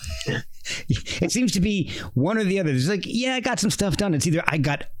it seems to be one or the other. It's like, yeah, I got some stuff done. It's either I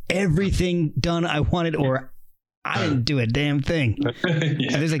got everything done I wanted or I didn't do a damn thing. Yeah.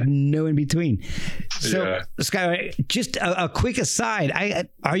 And there's like no in between. So, Skye, just a quick aside.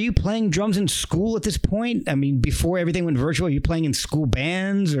 Are you playing drums in school at this point? I mean, before everything went virtual, are you playing in school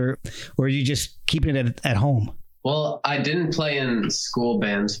bands or are you just keeping it at home? Well, I didn't play in school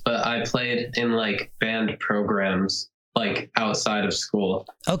bands, but I played in like band programs, like outside of school.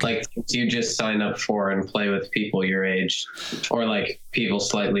 Okay. Like you just sign up for and play with people your age or like people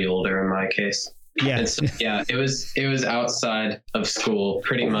slightly older in my case. Yeah. And so, yeah, it was outside of school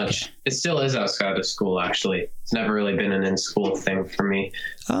pretty much. It still is outside of school, actually. It's never really been an in-school thing for me.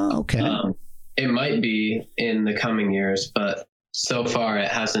 Oh, okay. It might be in the coming years, but so far it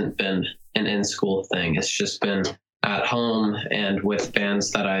hasn't been an in-school thing. It's just been at home and with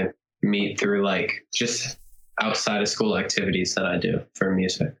bands that I meet through like just outside of school activities that I do for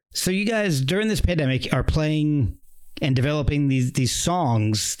music. So you guys during this pandemic are playing and developing these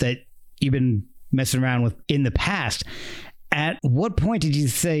songs that you've been messing around with in the past. At what point did you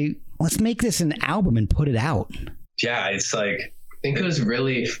say, let's make this an album and put it out? Yeah, it's like, I think it was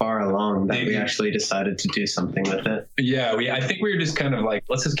really far along that we actually decided to do something with it. Yeah, I think we were just kind of like,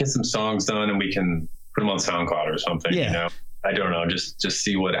 let's just get some songs done and we can put them on SoundCloud or something. Yeah. You know, I don't know, just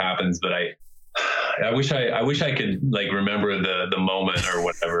see what happens. But I wish I could like remember the moment or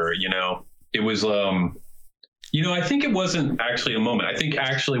whatever. You know, it was. I think it wasn't actually a moment. I think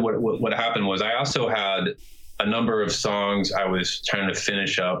actually what happened was I also had a number of songs I was trying to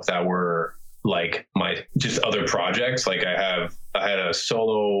finish up that were like my just other projects. Like I had a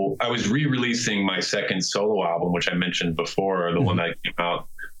solo, I was re-releasing my second solo album, which I mentioned before, the one that came out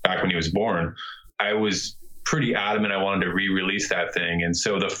back when he was born. I was pretty adamant I wanted to re-release that thing. And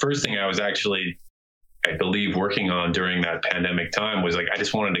so the first thing I was actually, I believe, working on during that pandemic time was like, I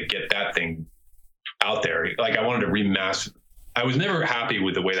just wanted to get that thing out there. Like I wanted to remaster. I was never happy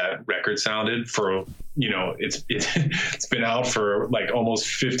with the way that record sounded for, it's been out for like almost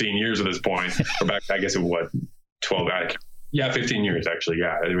 15 years at this point. Or back, I guess it was 12, 15 years actually.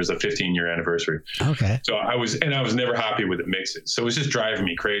 Yeah. It was a 15-year anniversary. Okay. So I was never happy with the mixes. So it was just driving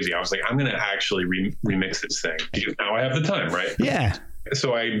me crazy. I was like, I'm going to actually remix this thing because now I have the time, right? Yeah.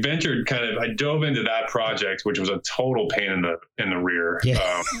 So I dove into that project, which was a total pain in the rear.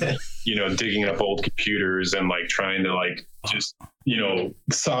 Yeah. Digging up old computers and like trying to like just,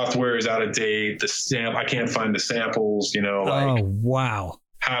 software is out of date. I can't find the samples, Oh, wow.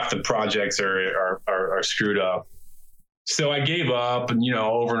 Half the projects are screwed up. So I gave up and,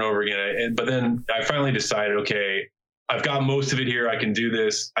 over and over again. But then I finally decided, okay, I've got most of it here. I can do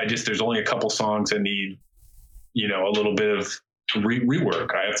this. there's only a couple songs that need, a little bit of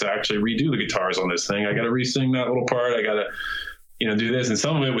rework. I have to actually redo the guitars on this thing. I got to re-sing that little part. I got to, do this. And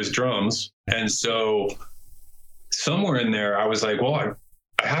some of it was drums. And so somewhere in there, I was like, well,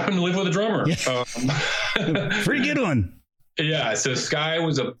 I happen to live with a drummer. Yeah. Pretty good one. Yeah. So Skye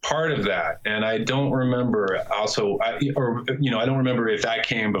was a part of that. And I don't remember also, I don't remember if that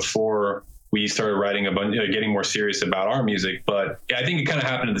came before we started writing a bunch, getting more serious about our music, but I think it kind of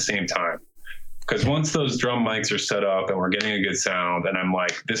happened at the same time. Because once those drum mics are set up and we're getting a good sound and I'm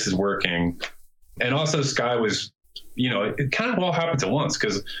like, this is working. And also Skye was, it kind of all happened at once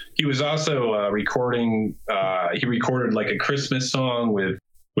because he was also recording, he recorded like a Christmas song with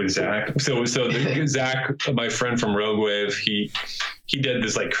Zach. So Zach, my friend from Rogue Wave, he did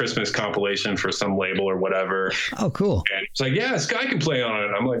this like Christmas compilation for some label or whatever. Oh, cool. And it's like, yeah, Skye can play on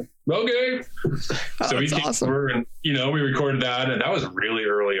it. I'm like, okay. So he came over and, we recorded that. And that was really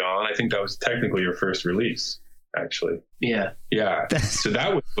early on. I think that was technically your first release, actually. Yeah. Yeah. So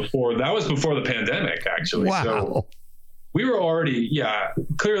that was before the pandemic, actually. Wow. So we were already,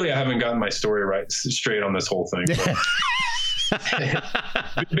 clearly I haven't gotten my story straight on this whole thing.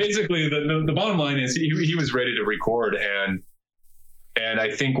 Basically, the bottom line is he was ready to record, and I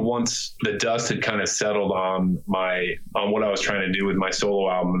think once the dust had kind of settled on what I was trying to do with my solo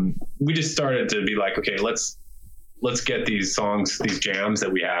album, we just started to be like, okay, let's get these songs, these jams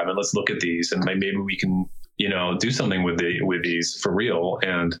that we have, and let's look at these, and maybe we can do something with these for real.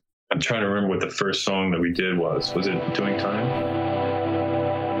 And I'm trying to remember what the first song that we did was. Was it Doing Time?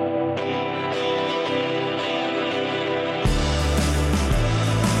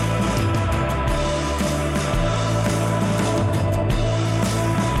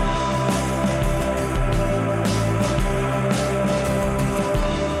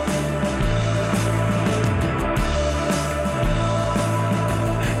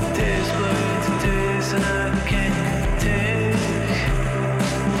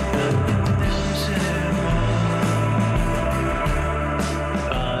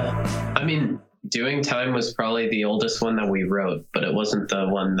 Doing Time was probably the oldest one that we wrote, but it wasn't the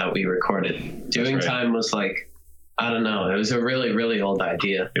one that we recorded. Doing Time was like, I don't know. It was a really, really old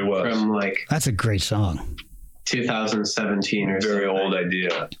idea. It was. From like... That's a great song. 2017 or Very something. old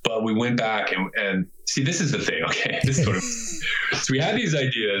idea. But we went back and see, this is the thing. Okay. So we had these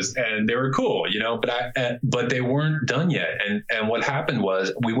ideas and they were cool, but they weren't done yet. And what happened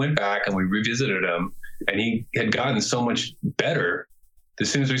was we went back and we revisited them and he had gotten so much better. As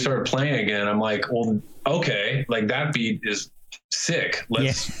soon as we started playing again, I'm like, well, okay, like that beat is sick.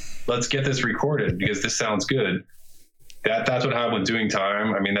 Let's get this recorded because this sounds good. That's what happened with Doing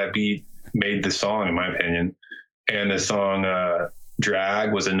Time. I mean, that beat made the song, in my opinion. And the song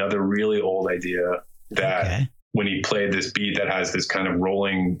Drag was another really old idea that when he played this beat that has this kind of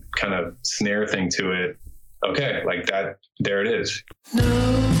rolling kind of snare thing to it, okay, like that, there it is. No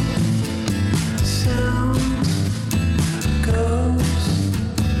sound goes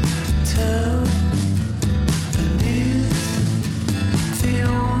down beneath the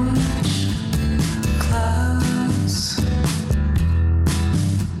orange clouds.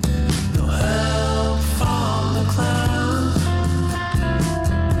 No help from the cloud.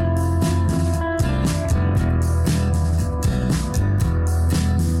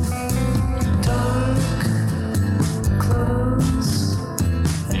 Dark clothes.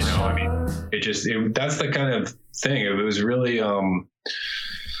 I mean, that's the kind of thing. It was really,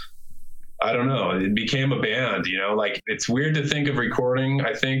 I don't know, it became a band, you know, like it's weird to think of recording,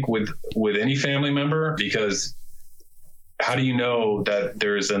 I think with any family member, because how do you know that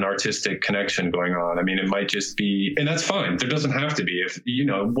there's an artistic connection going on? I mean, it might just be, and that's fine. There doesn't have to be, if, you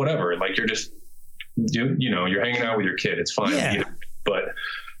know, whatever, like you're just, you know, you're hanging out with your kid. It's fine. Yeah. You know?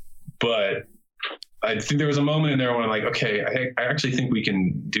 But I think there was a moment in there when I'm like, okay, I actually think we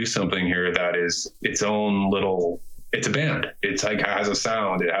can do something here that is its own little, it's a band. It's like, it has a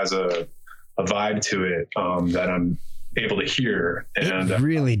sound. It has a vibe to it that I'm able to hear. And it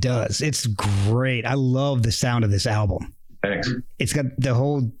really does. It's great. I love the sound of this album. Thanks. It's got the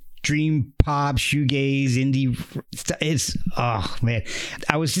whole dream pop, shoegaze, indie. It's, oh man.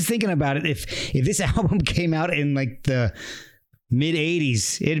 I was just thinking about it. If this album came out in like the mid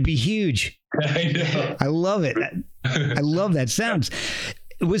 80s, it'd be huge. I know. I love it. I love that sound.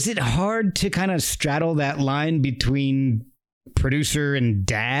 Was it hard to kind of straddle that line between producer and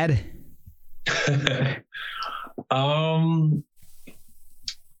dad?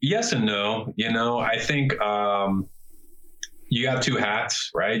 Yes and no. You know, I think you have two hats,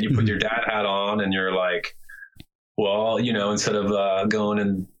 right? You put your dad hat on and you're like, well, you know, instead of going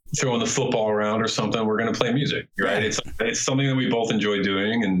and throwing the football around or something, we're going to play music, right? Yeah. It's something that we both enjoy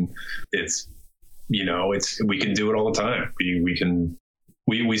doing, and it's, you know, we can do it all the time.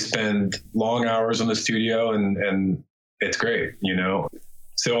 We spend long hours in the studio and it's great, you know?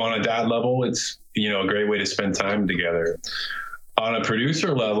 So on a dad level, it's, you know, a great way to spend time together. On a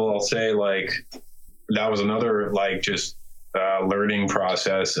producer level, I'll say like, that was another like just learning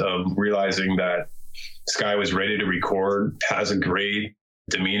process of realizing that Skye was ready to record, has a great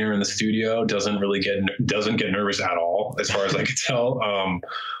demeanor in the studio, doesn't get nervous at all, as far as I could tell.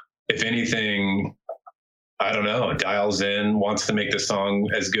 If anything, I don't know, dials in, wants to make the song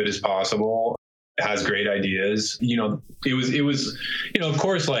as good as possible, has great ideas. You know, it was, you know, of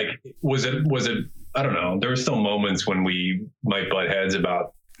course, like, was it, I don't know, there were still moments when we might butt heads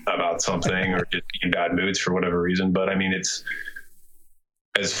about something or just be in bad moods for whatever reason. But I mean, it's,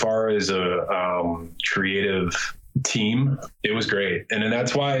 as far as a creative team, it was great. And then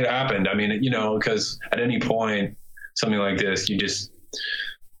that's why it happened. I mean, you know, because at any point, something like this, you just,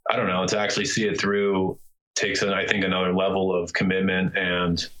 I don't know, to actually see it through takes, I think, another level of commitment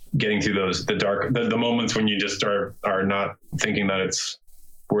and getting through the moments when you just are not thinking that it's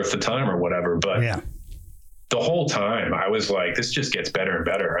worth the time or whatever. But yeah, the whole time I was like, this just gets better and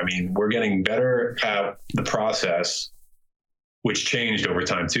better. I mean, we're getting better at the process, which changed over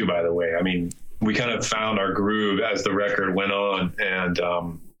time too, by the way. I mean, we kind of found our groove as the record went on. And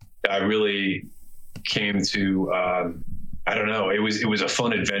I really came to, I don't know, it was a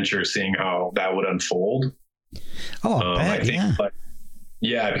fun adventure seeing how that would unfold. Oh, I think, yeah. Like,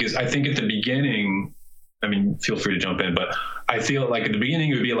 yeah, because I think at the beginning, I mean, feel free to jump in, but I feel like at the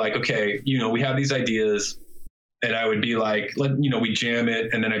beginning it would be like, okay, you know, we have these ideas, and I would be like, we jam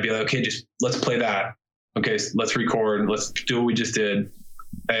it, and then I'd be like, okay, just let's play that. Okay, so let's record, let's do what we just did,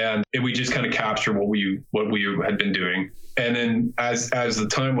 and we just kind of capture what we had been doing. And then as the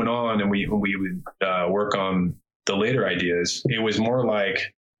time went on, and we would work on the later ideas, it was more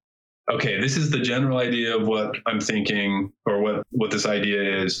like, okay, this is the general idea of what I'm thinking, or what this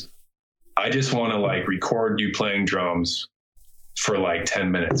idea is. I just want to like record you playing drums for like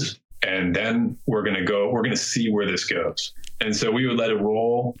 10 minutes. And then we're going to see where this goes. And so we would let it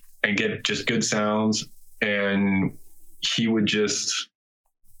roll and get just good sounds. And he would just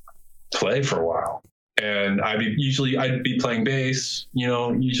play for a while. And I'd be playing bass, you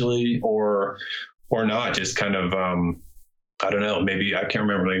know, usually, or not, just kind of, I don't know, maybe I can't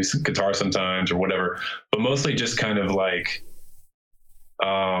remember, maybe some guitar sometimes or whatever, but mostly just kind of like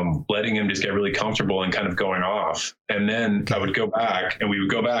letting him just get really comfortable and kind of going off. And then I would go back and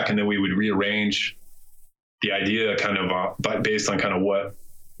then we would rearrange the idea kind of based on kind of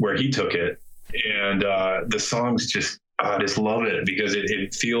where he took it. And the songs I just love it because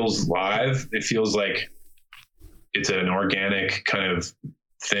it feels live. It feels like it's an organic kind of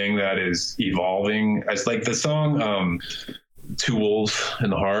thing that is evolving. It's like the song Two Wolves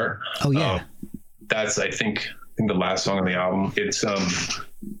in the Heart. Oh yeah. That's I think the last song on the album.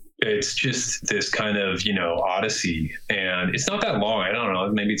 It's just this kind of, you know, odyssey, and it's not that long. I don't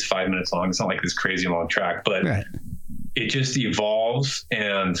know, maybe it's 5 minutes long. It's not like this crazy long track, but right. It just evolves,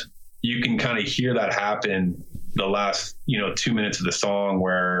 and you can kind of hear that happen the last, 2 minutes of the song,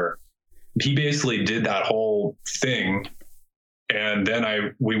 where he basically did that whole thing. And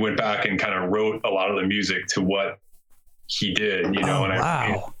then we went back and kind of wrote a lot of the music to what he did, and wow. I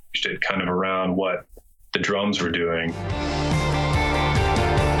changed it kind of around what the drums were doing.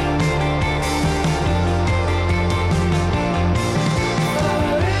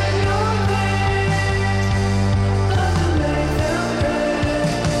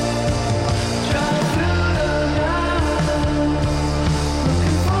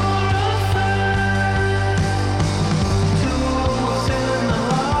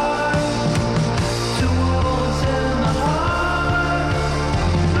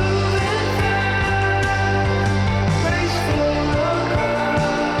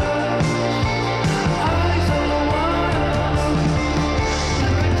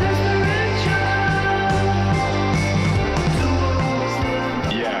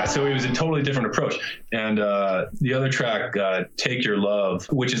 so it was a totally different approach. And the other track, Take Your Love,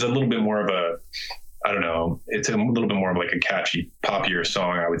 which is a little bit more of a, I don't know, it's a little bit more of like a catchy, poppier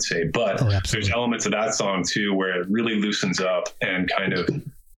song, I would say. But there's elements of that song too, where it really loosens up and kind of,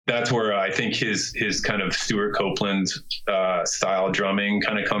 that's where I think his kind of Stuart Copeland style drumming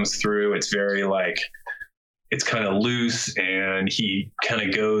kind of comes through. It's very like, it's kind of loose, and he kind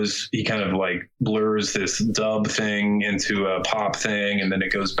of like blurs this dub thing into a pop thing, and then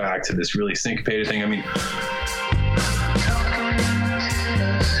it goes back to this really syncopated thing. I mean,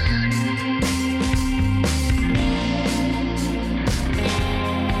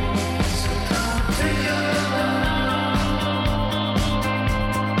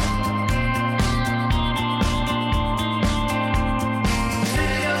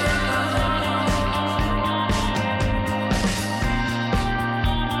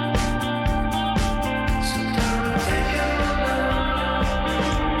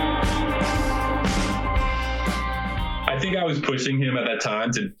 I was pushing him at that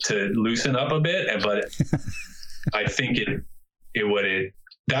time to loosen up a bit, but I think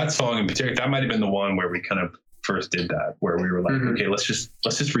that song in particular, that might have been the one where we kind of first did that, where we were like, okay, let's just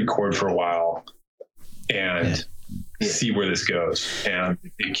record for a while and see where this goes. And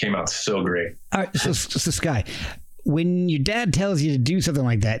it came out so great. All right, so Skye, when your dad tells you to do something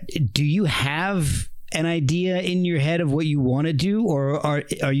like that, do you have an idea in your head of what you want to do, or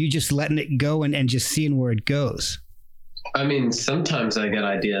are you just letting it go and just seeing where it goes? I mean, sometimes I get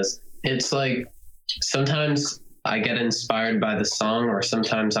ideas. It's like, sometimes I get inspired by the song, or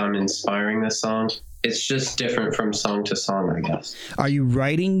sometimes I'm inspiring the song. It's just different from song to song, I guess. Are you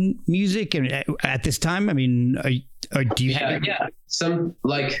writing music at this time? I mean, do you have... Yeah. Some,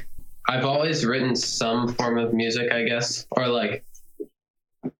 like, I've always written some form of music, I guess. Or like,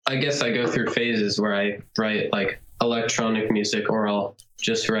 I guess I go through phases where I write like electronic music, or I'll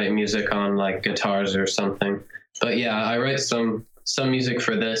just write music on like guitars or something. But yeah, I write some music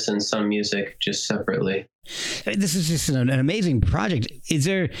for this and some music just separately. This is just an amazing project. Is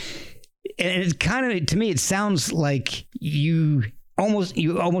there, and it kind of, to me, it sounds like you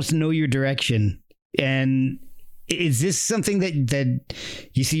almost know your direction. And is this something that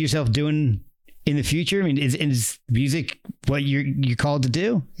you see yourself doing in the future? I mean, is music what you're called to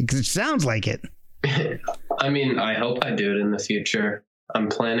do? Because it sounds like it. I mean, I hope I do it in the future. I'm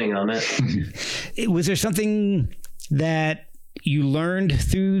planning on it. Was there something that you learned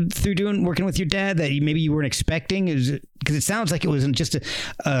through working with your dad that maybe you weren't expecting? Because it sounds like it wasn't just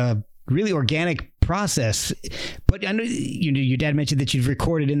a really organic process. But I know your dad mentioned that you've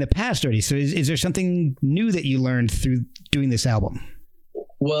recorded in the past already. So is there something new that you learned through doing this album?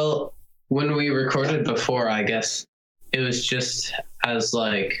 Well, when we recorded before, I guess it was just as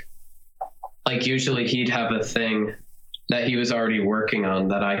like usually he'd have a thing that he was already working on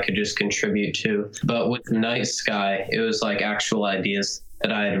that I could just contribute to. But with Nyte Skye, it was like actual ideas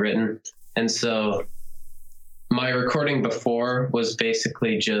that I had written. And so my recording before was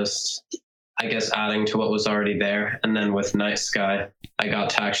basically just, I guess, adding to what was already there. And then with Nyte Skye, I got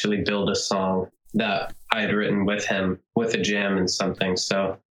to actually build a song that I had written with him, with a jam and something.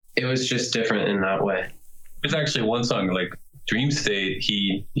 So it was just different in that way. There's actually one song, like Dream State,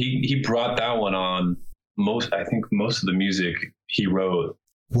 he brought that one on. I think most of the music he wrote.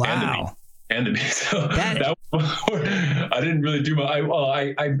 Wow. And the beat. So that I didn't really do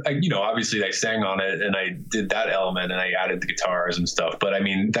I obviously I sang on it and I did that element and I added the guitars and stuff. But I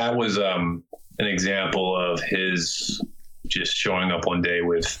mean, that was an example of his just showing up one day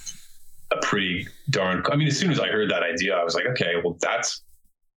with a pretty darn, I mean, as soon as I heard that idea, I was like, okay, well, that's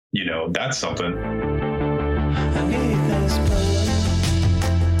something. I need this blood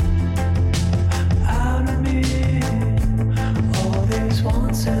out of me. All these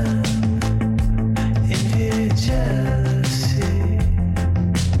wanting in jealousy.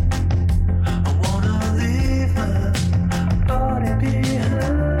 I wanna leave my body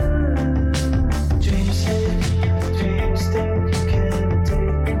behind. Dream state, you can't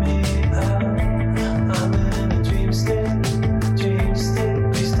take me out. I'm in a dream state,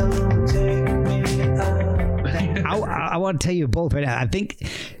 please don't take me out. I want to tell you both right now. I think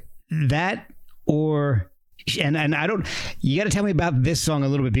that and I don't, you got to tell me about this song a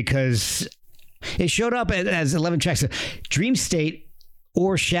little bit because it showed up as 11 tracks. Dream State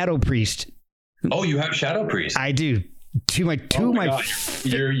or Shadow Priest. Oh, you have Shadow Priest? I do. Two of my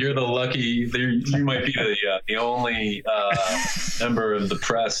You're the lucky. You might be the only member of the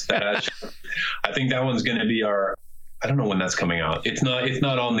press that has. I think that one's going to be our. I don't know when that's coming out. It's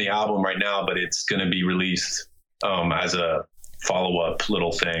not on the album right now, but it's going to be released as a follow-up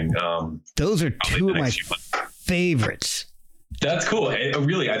little thing. Those are two of my favorites. That's cool.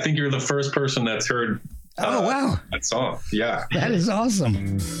 Really, I think you're the first person that's heard Oh, wow. that song. Yeah. That is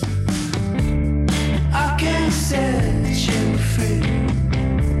awesome. I can set you free.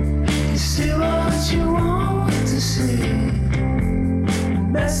 You see what you want to see.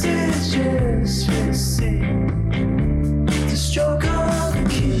 Messages received. The stroke of the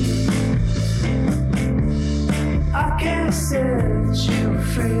key. I can set you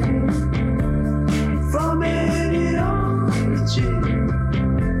free from any origin.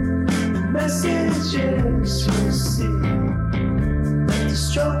 Messages received. The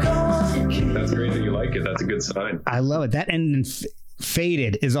stroke of the key. That's great that you like it. That's a good sign. I love it. That and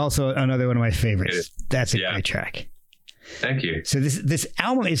Faded is also another one of my favorites. That's a great track. Thank you. So this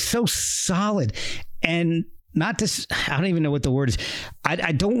album is so solid, and not this. I don't even know what the word is.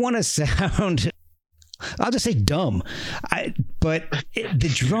 I don't want to sound. I'll just say dumb. But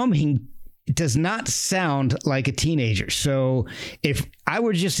the drumming does not sound like a teenager. So if I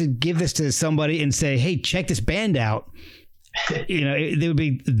were just to give this to somebody and say, "Hey, check this band out," there would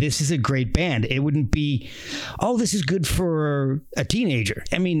be, this is a great band. It wouldn't be, oh, this is good for a teenager.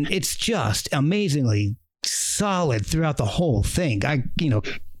 I mean, it's just amazingly solid throughout the whole thing.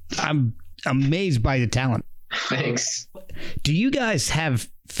 I'm amazed by the talent. Thanks. Do you guys have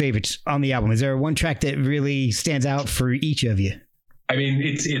favorites on the album? Is there one track that really stands out for each of you? I mean,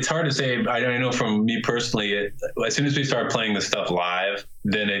 it's hard to say. I know from me personally, as soon as we start playing the stuff live,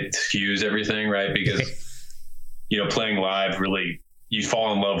 then it skews everything, right? Because playing live, really, you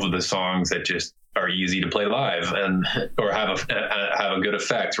fall in love with the songs that just are easy to play live or have a good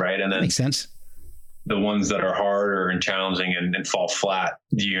effect, right? And then makes sense. The ones that are harder and challenging and fall flat,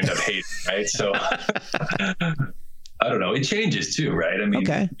 you end up hating, right? So I don't know. It changes too, right? I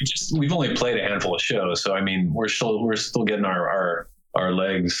mean, we've only played a handful of shows, so I mean, we're still getting our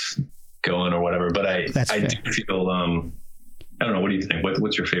legs going or whatever. But I do feel I don't know. What do you think?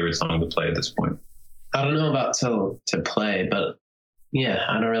 What's your favorite song to play at this point? I don't know about to play, but yeah,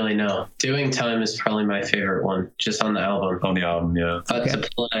 I don't really know. Doing Time is probably my favorite one, just on the album. On the album, yeah. But to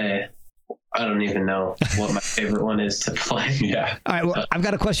play, I don't even know what my favorite one is to play. Yeah. All right. Well, I've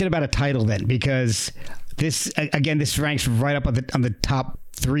got a question about a title then, because this ranks right up on the top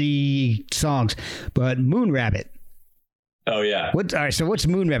 3 songs. But Moon Rabbit. Oh yeah. All right. So what's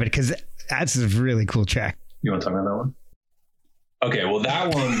Moon Rabbit? Because that's a really cool track. You want to talk about that one? Okay, well,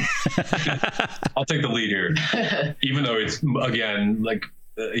 that one, I'll take the lead here, even though it's, again, like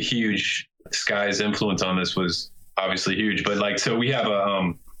a huge, Skye's influence on this was obviously huge. But like, so we have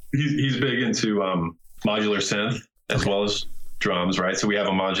he's big into modular synth as well as drums, right? So we have a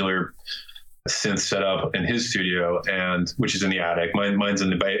modular synth set up in his studio, which is in the attic. Mine's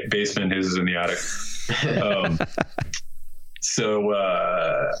in the basement, his is in the attic. So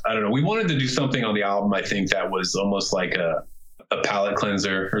I don't know. We wanted to do something on the album, I think, that was almost like a palate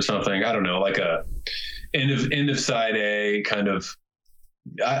cleanser or something. I don't know, like a end of side A kind of,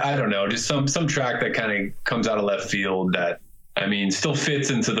 I don't know, just some track that kind of comes out of left field that, I mean, still fits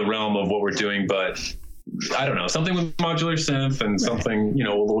into the realm of what we're doing, but I don't know, something with modular synth and something,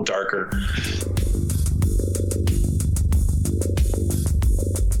 a little darker.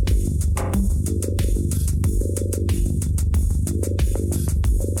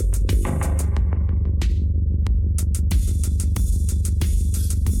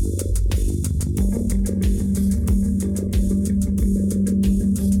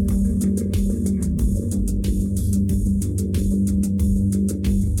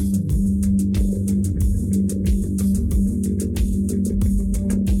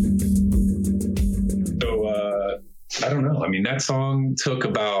 That song took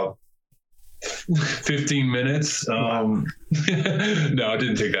about 15 minutes. No, it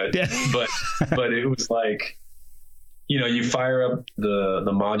didn't take that. Yeah. But it was like, you fire up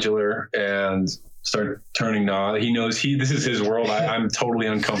the modular and start turning knobs. He knows this is his world. I'm totally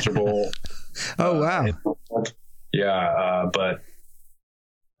uncomfortable. Oh, wow. But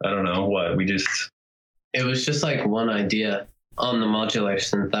I don't know what it was just like one idea on the modular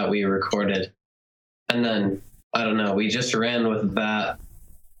synth that we recorded. And then I don't know, we just ran with that,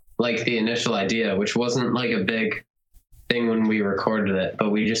 like the initial idea, which wasn't like a big thing when we recorded it, but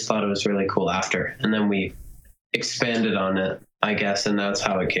we just thought it was really cool after. And then we expanded on it, I guess, and that's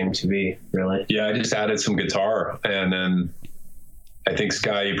how it came to be, really. Yeah, I just added some guitar, and then I think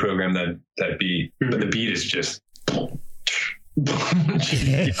Skye, you programmed that beat, but the beat is just...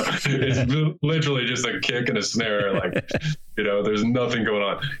 it's literally just a kick and a snare, like, there's nothing going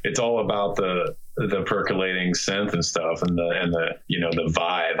on. It's all about the percolating synth and stuff and the the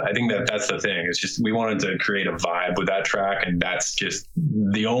vibe. I think that's the thing. It's just we wanted to create a vibe with that track, and that's just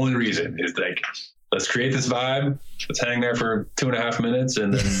the only reason. Is like let's create this vibe. Let's hang there for 2.5 minutes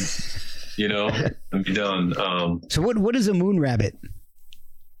and then, and be done. So what is a moon rabbit?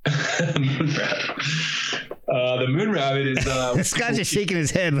 Moon rabbit. The moon rabbit is. This guy's just shaking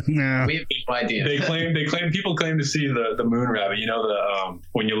his head. Like, no. We have no idea. People claim to see the moon rabbit.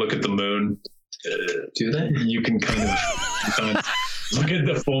 When you look at the moon, do they? You can kind of look at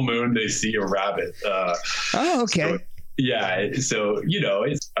the full moon. They see a rabbit. Oh, okay. So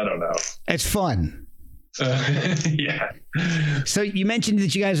it's, I don't know. It's fun. Yeah. So you mentioned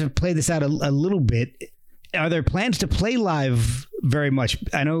that you guys have played this out a little bit. Are there plans to play live very much?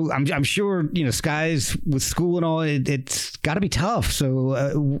 I know, I'm sure, Skye's with school and all, it's got to be tough.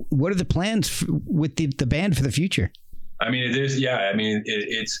 So what are the plans with the band for the future? I mean, it is. Yeah. I mean,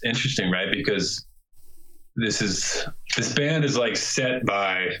 it's interesting, right? Because this band is like set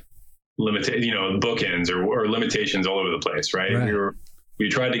by bookends or limitations all over the place, right? We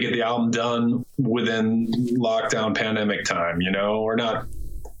tried to get the album done within lockdown pandemic time, or not.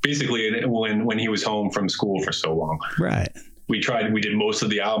 Basically, when he was home from school for so long, right? We did most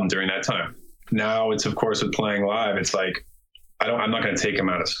of the album during that time. Now it's, of course, with playing live, it's like, I'm not going to take him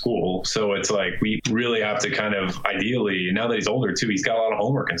out of school. So it's like, we really have to kind of, ideally, now that he's older too, he's got a lot of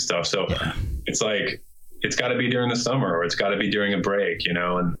homework and stuff. So it's like, it's got to be during the summer or it's got to be during a break,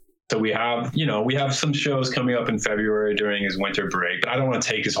 and so we have some shows coming up in February during his winter break, but I don't want to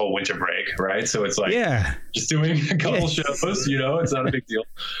take his whole winter break. Right. So it's like, just doing a couple shows, it's not a big deal.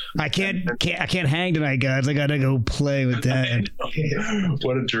 I can't hang tonight, guys. I got to go play with that.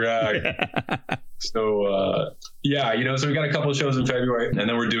 What a drag. So, so we got a couple of shows in February and then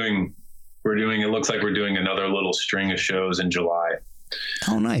it looks like we're doing another little string of shows in July.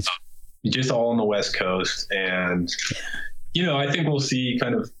 Oh, nice. Just all on the West Coast. And, I think we'll see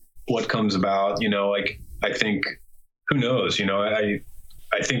kind of what comes about, I think, who knows, I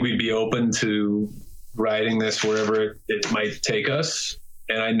think we'd be open to writing this wherever it might take us.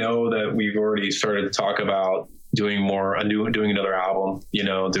 And I know that we've already started to talk about doing another album,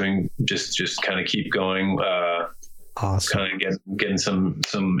 doing just kind of keep going, awesome. Kind of getting some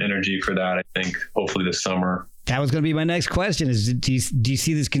energy for that. I think hopefully this summer. That was going to be my next question is, do you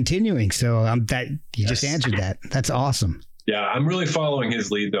see this continuing? So just answered that. That's awesome. Yeah, I'm really following his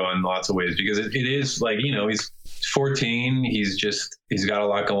lead though in lots of ways because it is like, he's 14. He's got a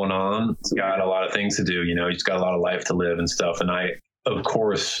lot going on. He's got a lot of things to do. He's got a lot of life to live and stuff. And I, of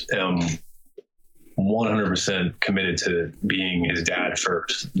course, am 100% committed to being his dad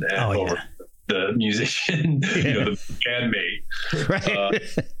first over the musician, the bandmate. Right.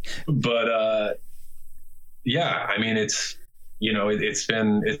 I mean, it's. It's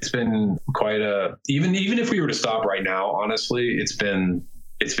been quite even if we were to stop right now, honestly, it's been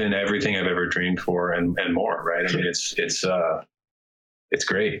everything I've ever dreamed for and more, right? I mean, it's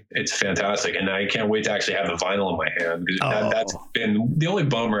great. It's fantastic. And I can't wait to actually have the vinyl in my hand because that's been the only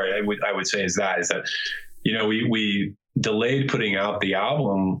bummer I would say is that, we delayed putting out the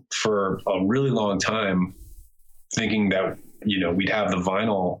album for a really long time thinking that, we'd have the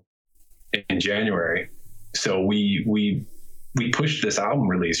vinyl in January. So we pushed this album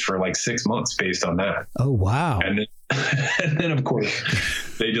release for like 6 months based on that. Oh, wow. And then of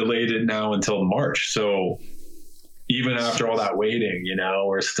course they delayed it now until March. So even after all that waiting,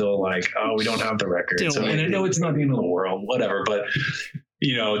 we're still like, oh, we don't have the record. So, and I know it's not the end of the world, whatever, but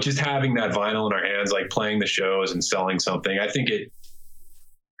just having that vinyl in our hands, like playing the shows and selling something, I think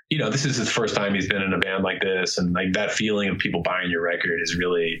this is his first time he's been in a band like this. And like that feeling of people buying your record is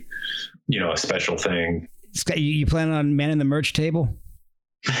really, a special thing. Scott, you planning on manning the merch table?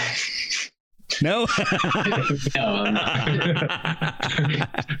 No? No, I'm not.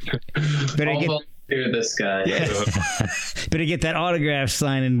 I'll volunteer this guy. Yeah. Better get that autograph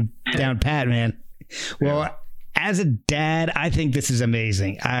signing down pat, man. Well, as a dad, I think this is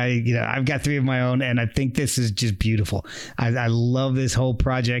amazing. I've got 3 of my own, and I think this is just beautiful. I love this whole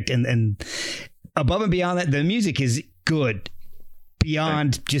project, and above and beyond that, the music is good.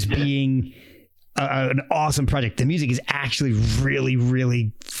 Beyond just being an awesome project, the music is actually really,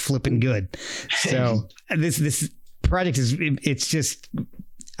 really flipping good. So this project it's just,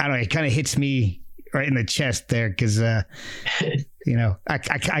 I don't know, it kind of hits me right in the chest there because I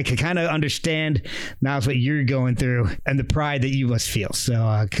can kind of understand now what you're going through and the pride that you must feel.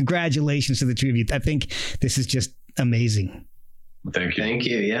 So congratulations to the 2 of you. I think this is just amazing. Thank you. Thank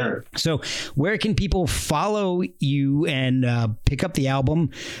you. Yeah. So where can people follow you and pick up the album?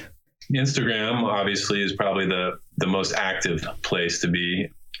 Instagram obviously is probably the most active place to be.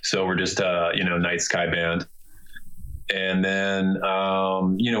 So we're just Nyte Skye Band. And then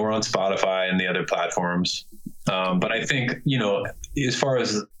we're on Spotify and the other platforms. But I think, as far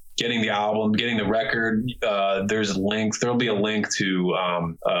as getting the album, getting the record. There'll be a link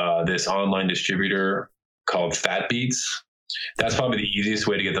to this online distributor called Fat Beats. That's probably the easiest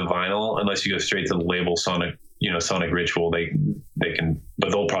way to get the vinyl, unless you go straight to the label Sonic Ritual. They can,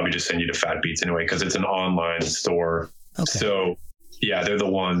 but they'll probably just send you to Fat Beats anyway, because it's an online store. Okay. So yeah, they're the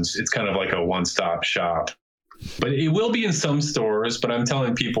ones. It's kind of like a one-stop shop. But it will be in some stores, but I'm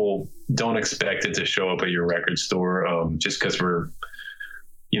telling people, don't expect it to show up at your record store, just because we're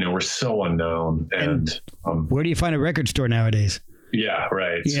so unknown. And where do you find a record store nowadays? Yeah,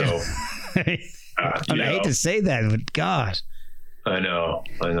 right. Yeah. So I hate to say that, but God. I know.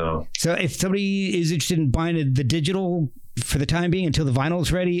 So if somebody is interested in buying the digital for the time being until the vinyl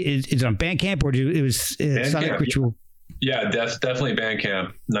is ready, is it on Bandcamp, or it was Sonic Ritual? Yeah, definitely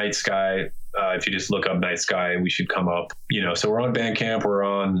Bandcamp, Nyte Skye. If you just look up Nyte Skye, we should come up. So we're on Bandcamp,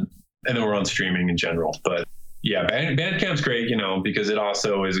 and then we're on streaming in general. But yeah, Bandcamp's great, because it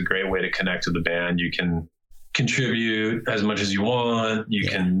also is a great way to connect with the band. You can contribute as much as you want. You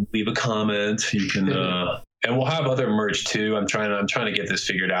can leave a comment. You can, and we'll have other merch too. I'm trying to get this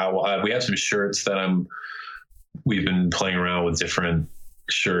figured out. We have some shirts that we've been playing around with different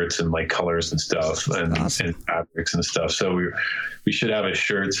shirts and like colors and stuff, and, awesome. And fabrics and stuff. So we should have a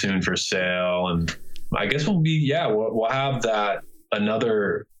shirt soon for sale, and I guess we'll have that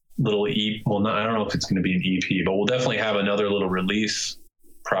another little EP. Well, I don't know if it's going to be an EP, but we'll definitely have another little release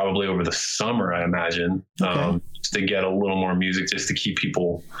probably over the summer, I imagine, just to get a little more music, just to keep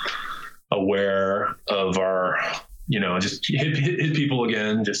people aware of our, just hit people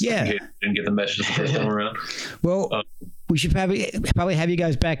again, just and get the message the first time around. Well, we should probably have you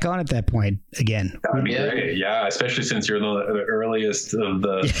guys back on at that point again. That would be great. Yeah, especially since you're the earliest of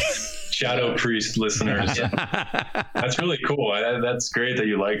the Shadow Priest listeners. That's really cool. That's great that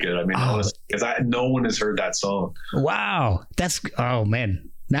you like it. I mean, honestly, because no one has heard that song. Wow, oh man.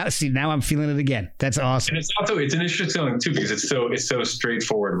 Now I'm feeling it again. That's awesome. And it's an interesting song too, because it's so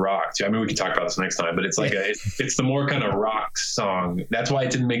straightforward rock too. I mean, we can talk about this next time, but it's like it's the more kind of rock song. That's why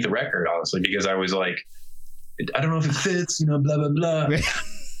it didn't make the record, honestly, because I was like, I don't know if it fits, blah blah blah.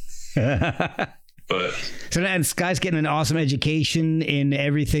 But so then Skye's getting an awesome education in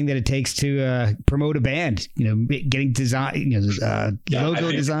everything that it takes to promote a band. Getting design,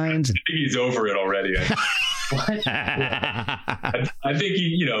 logo designs. I think he's over it already. What? I think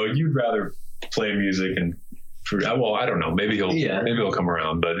you'd rather play music I don't know. Maybe he'll come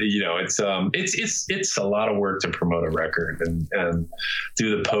around, but it's a lot of work to promote a record and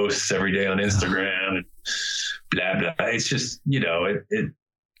do the posts every day on Instagram and blah blah. It's just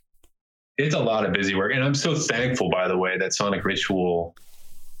it's a lot of busy work, and I'm so thankful, by the way, that Sonic Ritual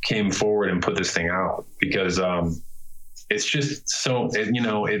came forward and put this thing out, because it's just so,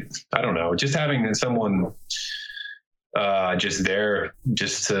 I don't know, just having someone just there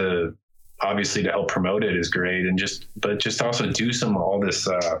just to obviously to help promote it is great. And just also do all this,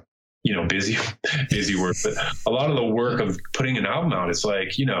 busy work, but a lot of the work of putting an album out, it's like,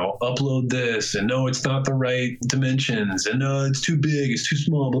 upload this, and no, it's not the right dimensions, and no, it's too big, it's too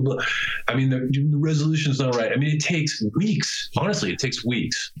small, blah, blah. I mean, the resolution's not right. I mean, it takes weeks. Honestly, it takes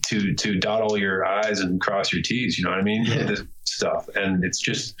weeks to dot all your I's and cross your T's. You know what I mean? Yeah. This stuff. And it's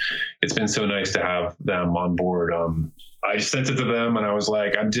been so nice to have them on board. I just sent it to them, and I was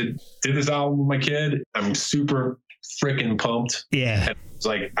like, I did this album with my kid. I'm super freaking pumped. Yeah. And I was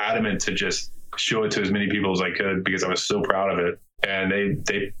like adamant to just show it to as many people as I could, because I was so proud of it. And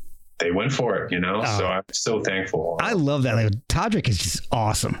they went for it, so I'm so thankful. I love that. Like, Todrick is just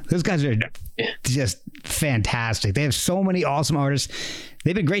awesome. Those guys are just fantastic. They have so many awesome artists.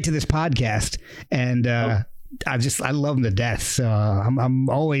 They've been great to this podcast, and I love them to death. So I'm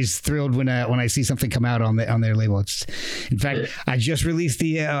always thrilled when I see something come out on their label. In fact, I just released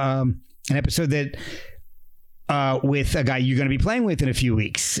an episode that with a guy you're going to be playing with in a few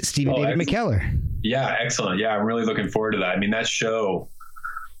weeks, Stephen David McKellar. Yeah, excellent. Yeah, I'm really looking forward to that. I mean, that show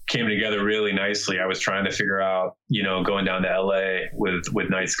came together really nicely. I was trying to figure out, going down to LA with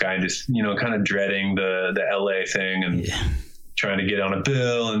Nyte Skye, and just, kind of dreading the LA thing, and trying to get on a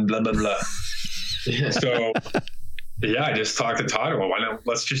bill and blah, blah, blah. So I just talked to Todd. Well,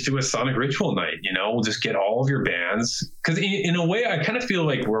 let's just do a Sonic Ritual night, we'll just get all of your bands. Cause in a way, I kind of feel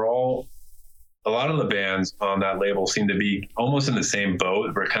like a lot of the bands on that label seem to be almost in the same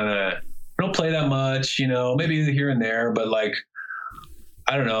boat. We don't play that much, maybe here and there, but like,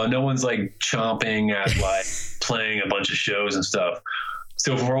 I don't know. No one's like chomping at like playing a bunch of shows and stuff.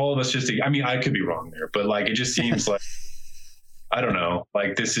 So for all of us I could be wrong there, but like, it just seems like, I don't know,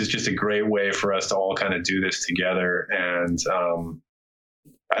 like this is just a great way for us to all kind of do this together, and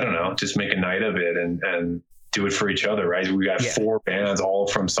I don't know, just make a night of it, and do it for each other, right? We got 4 bands all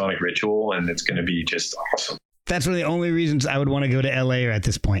from Sonic Ritual, and it's going to be just awesome. That's one of the only reasons I would want to go to LA at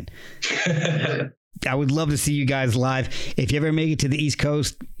this point. I would love to see you guys live. If you ever make it to the East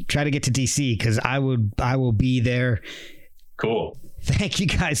Coast, try to get to DC, because I will be there. Cool. Thank you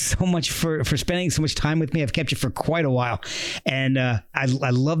guys so much for spending so much time with me. I've kept you for quite a while, and I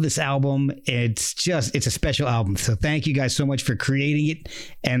love this album. It's a special album. So thank you guys so much for creating it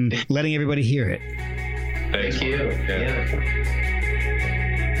and letting everybody hear it. Thank you. Yeah.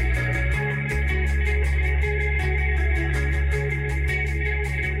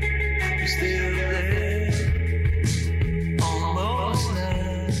 Still there, almost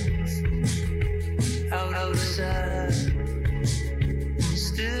nice, out of sight,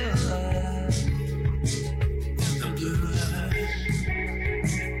 still alive in the blue light.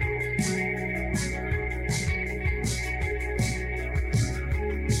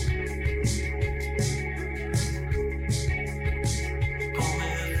 Pull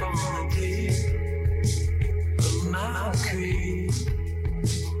me from the deep of my creed.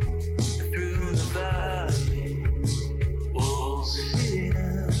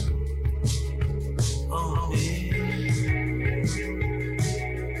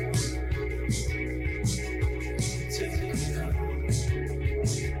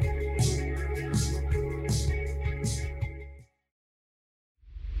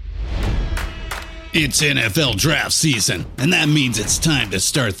 It's NFL draft season, and that means it's time to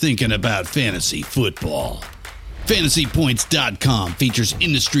start thinking about fantasy football. FantasyPoints.com features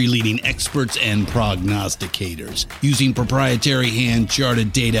industry-leading experts and prognosticators using proprietary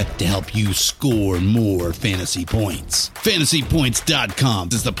hand-charted data to help you score more fantasy points. FantasyPoints.com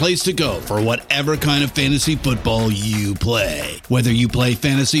is the place to go for whatever kind of fantasy football you play. Whether you play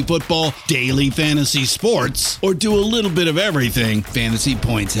fantasy football, daily fantasy sports, or do a little bit of everything, Fantasy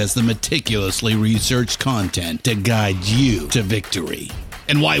Points has the meticulously researched content to guide you to victory.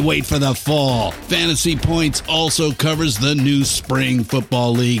 And why wait for the fall? Fantasy Points also covers the new spring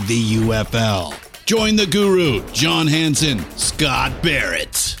football league, the UFL. Join the guru, John Hansen, Scott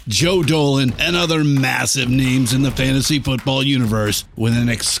Barrett, Joe Dolan, and other massive names in the fantasy football universe with an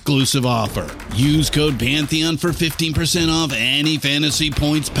exclusive offer. Use code Pantheon for 15% off any Fantasy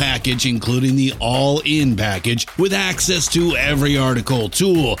Points package, including the all-in package, with access to every article,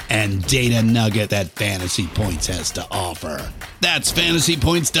 tool, and data nugget that Fantasy Points has to offer. That's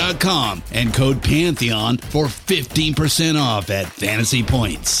FantasyPoints.com and code Pantheon for 15% off at Fantasy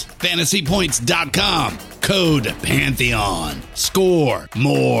Points. FantasyPoints.com, code Pantheon. Score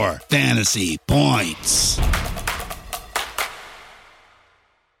more fantasy points.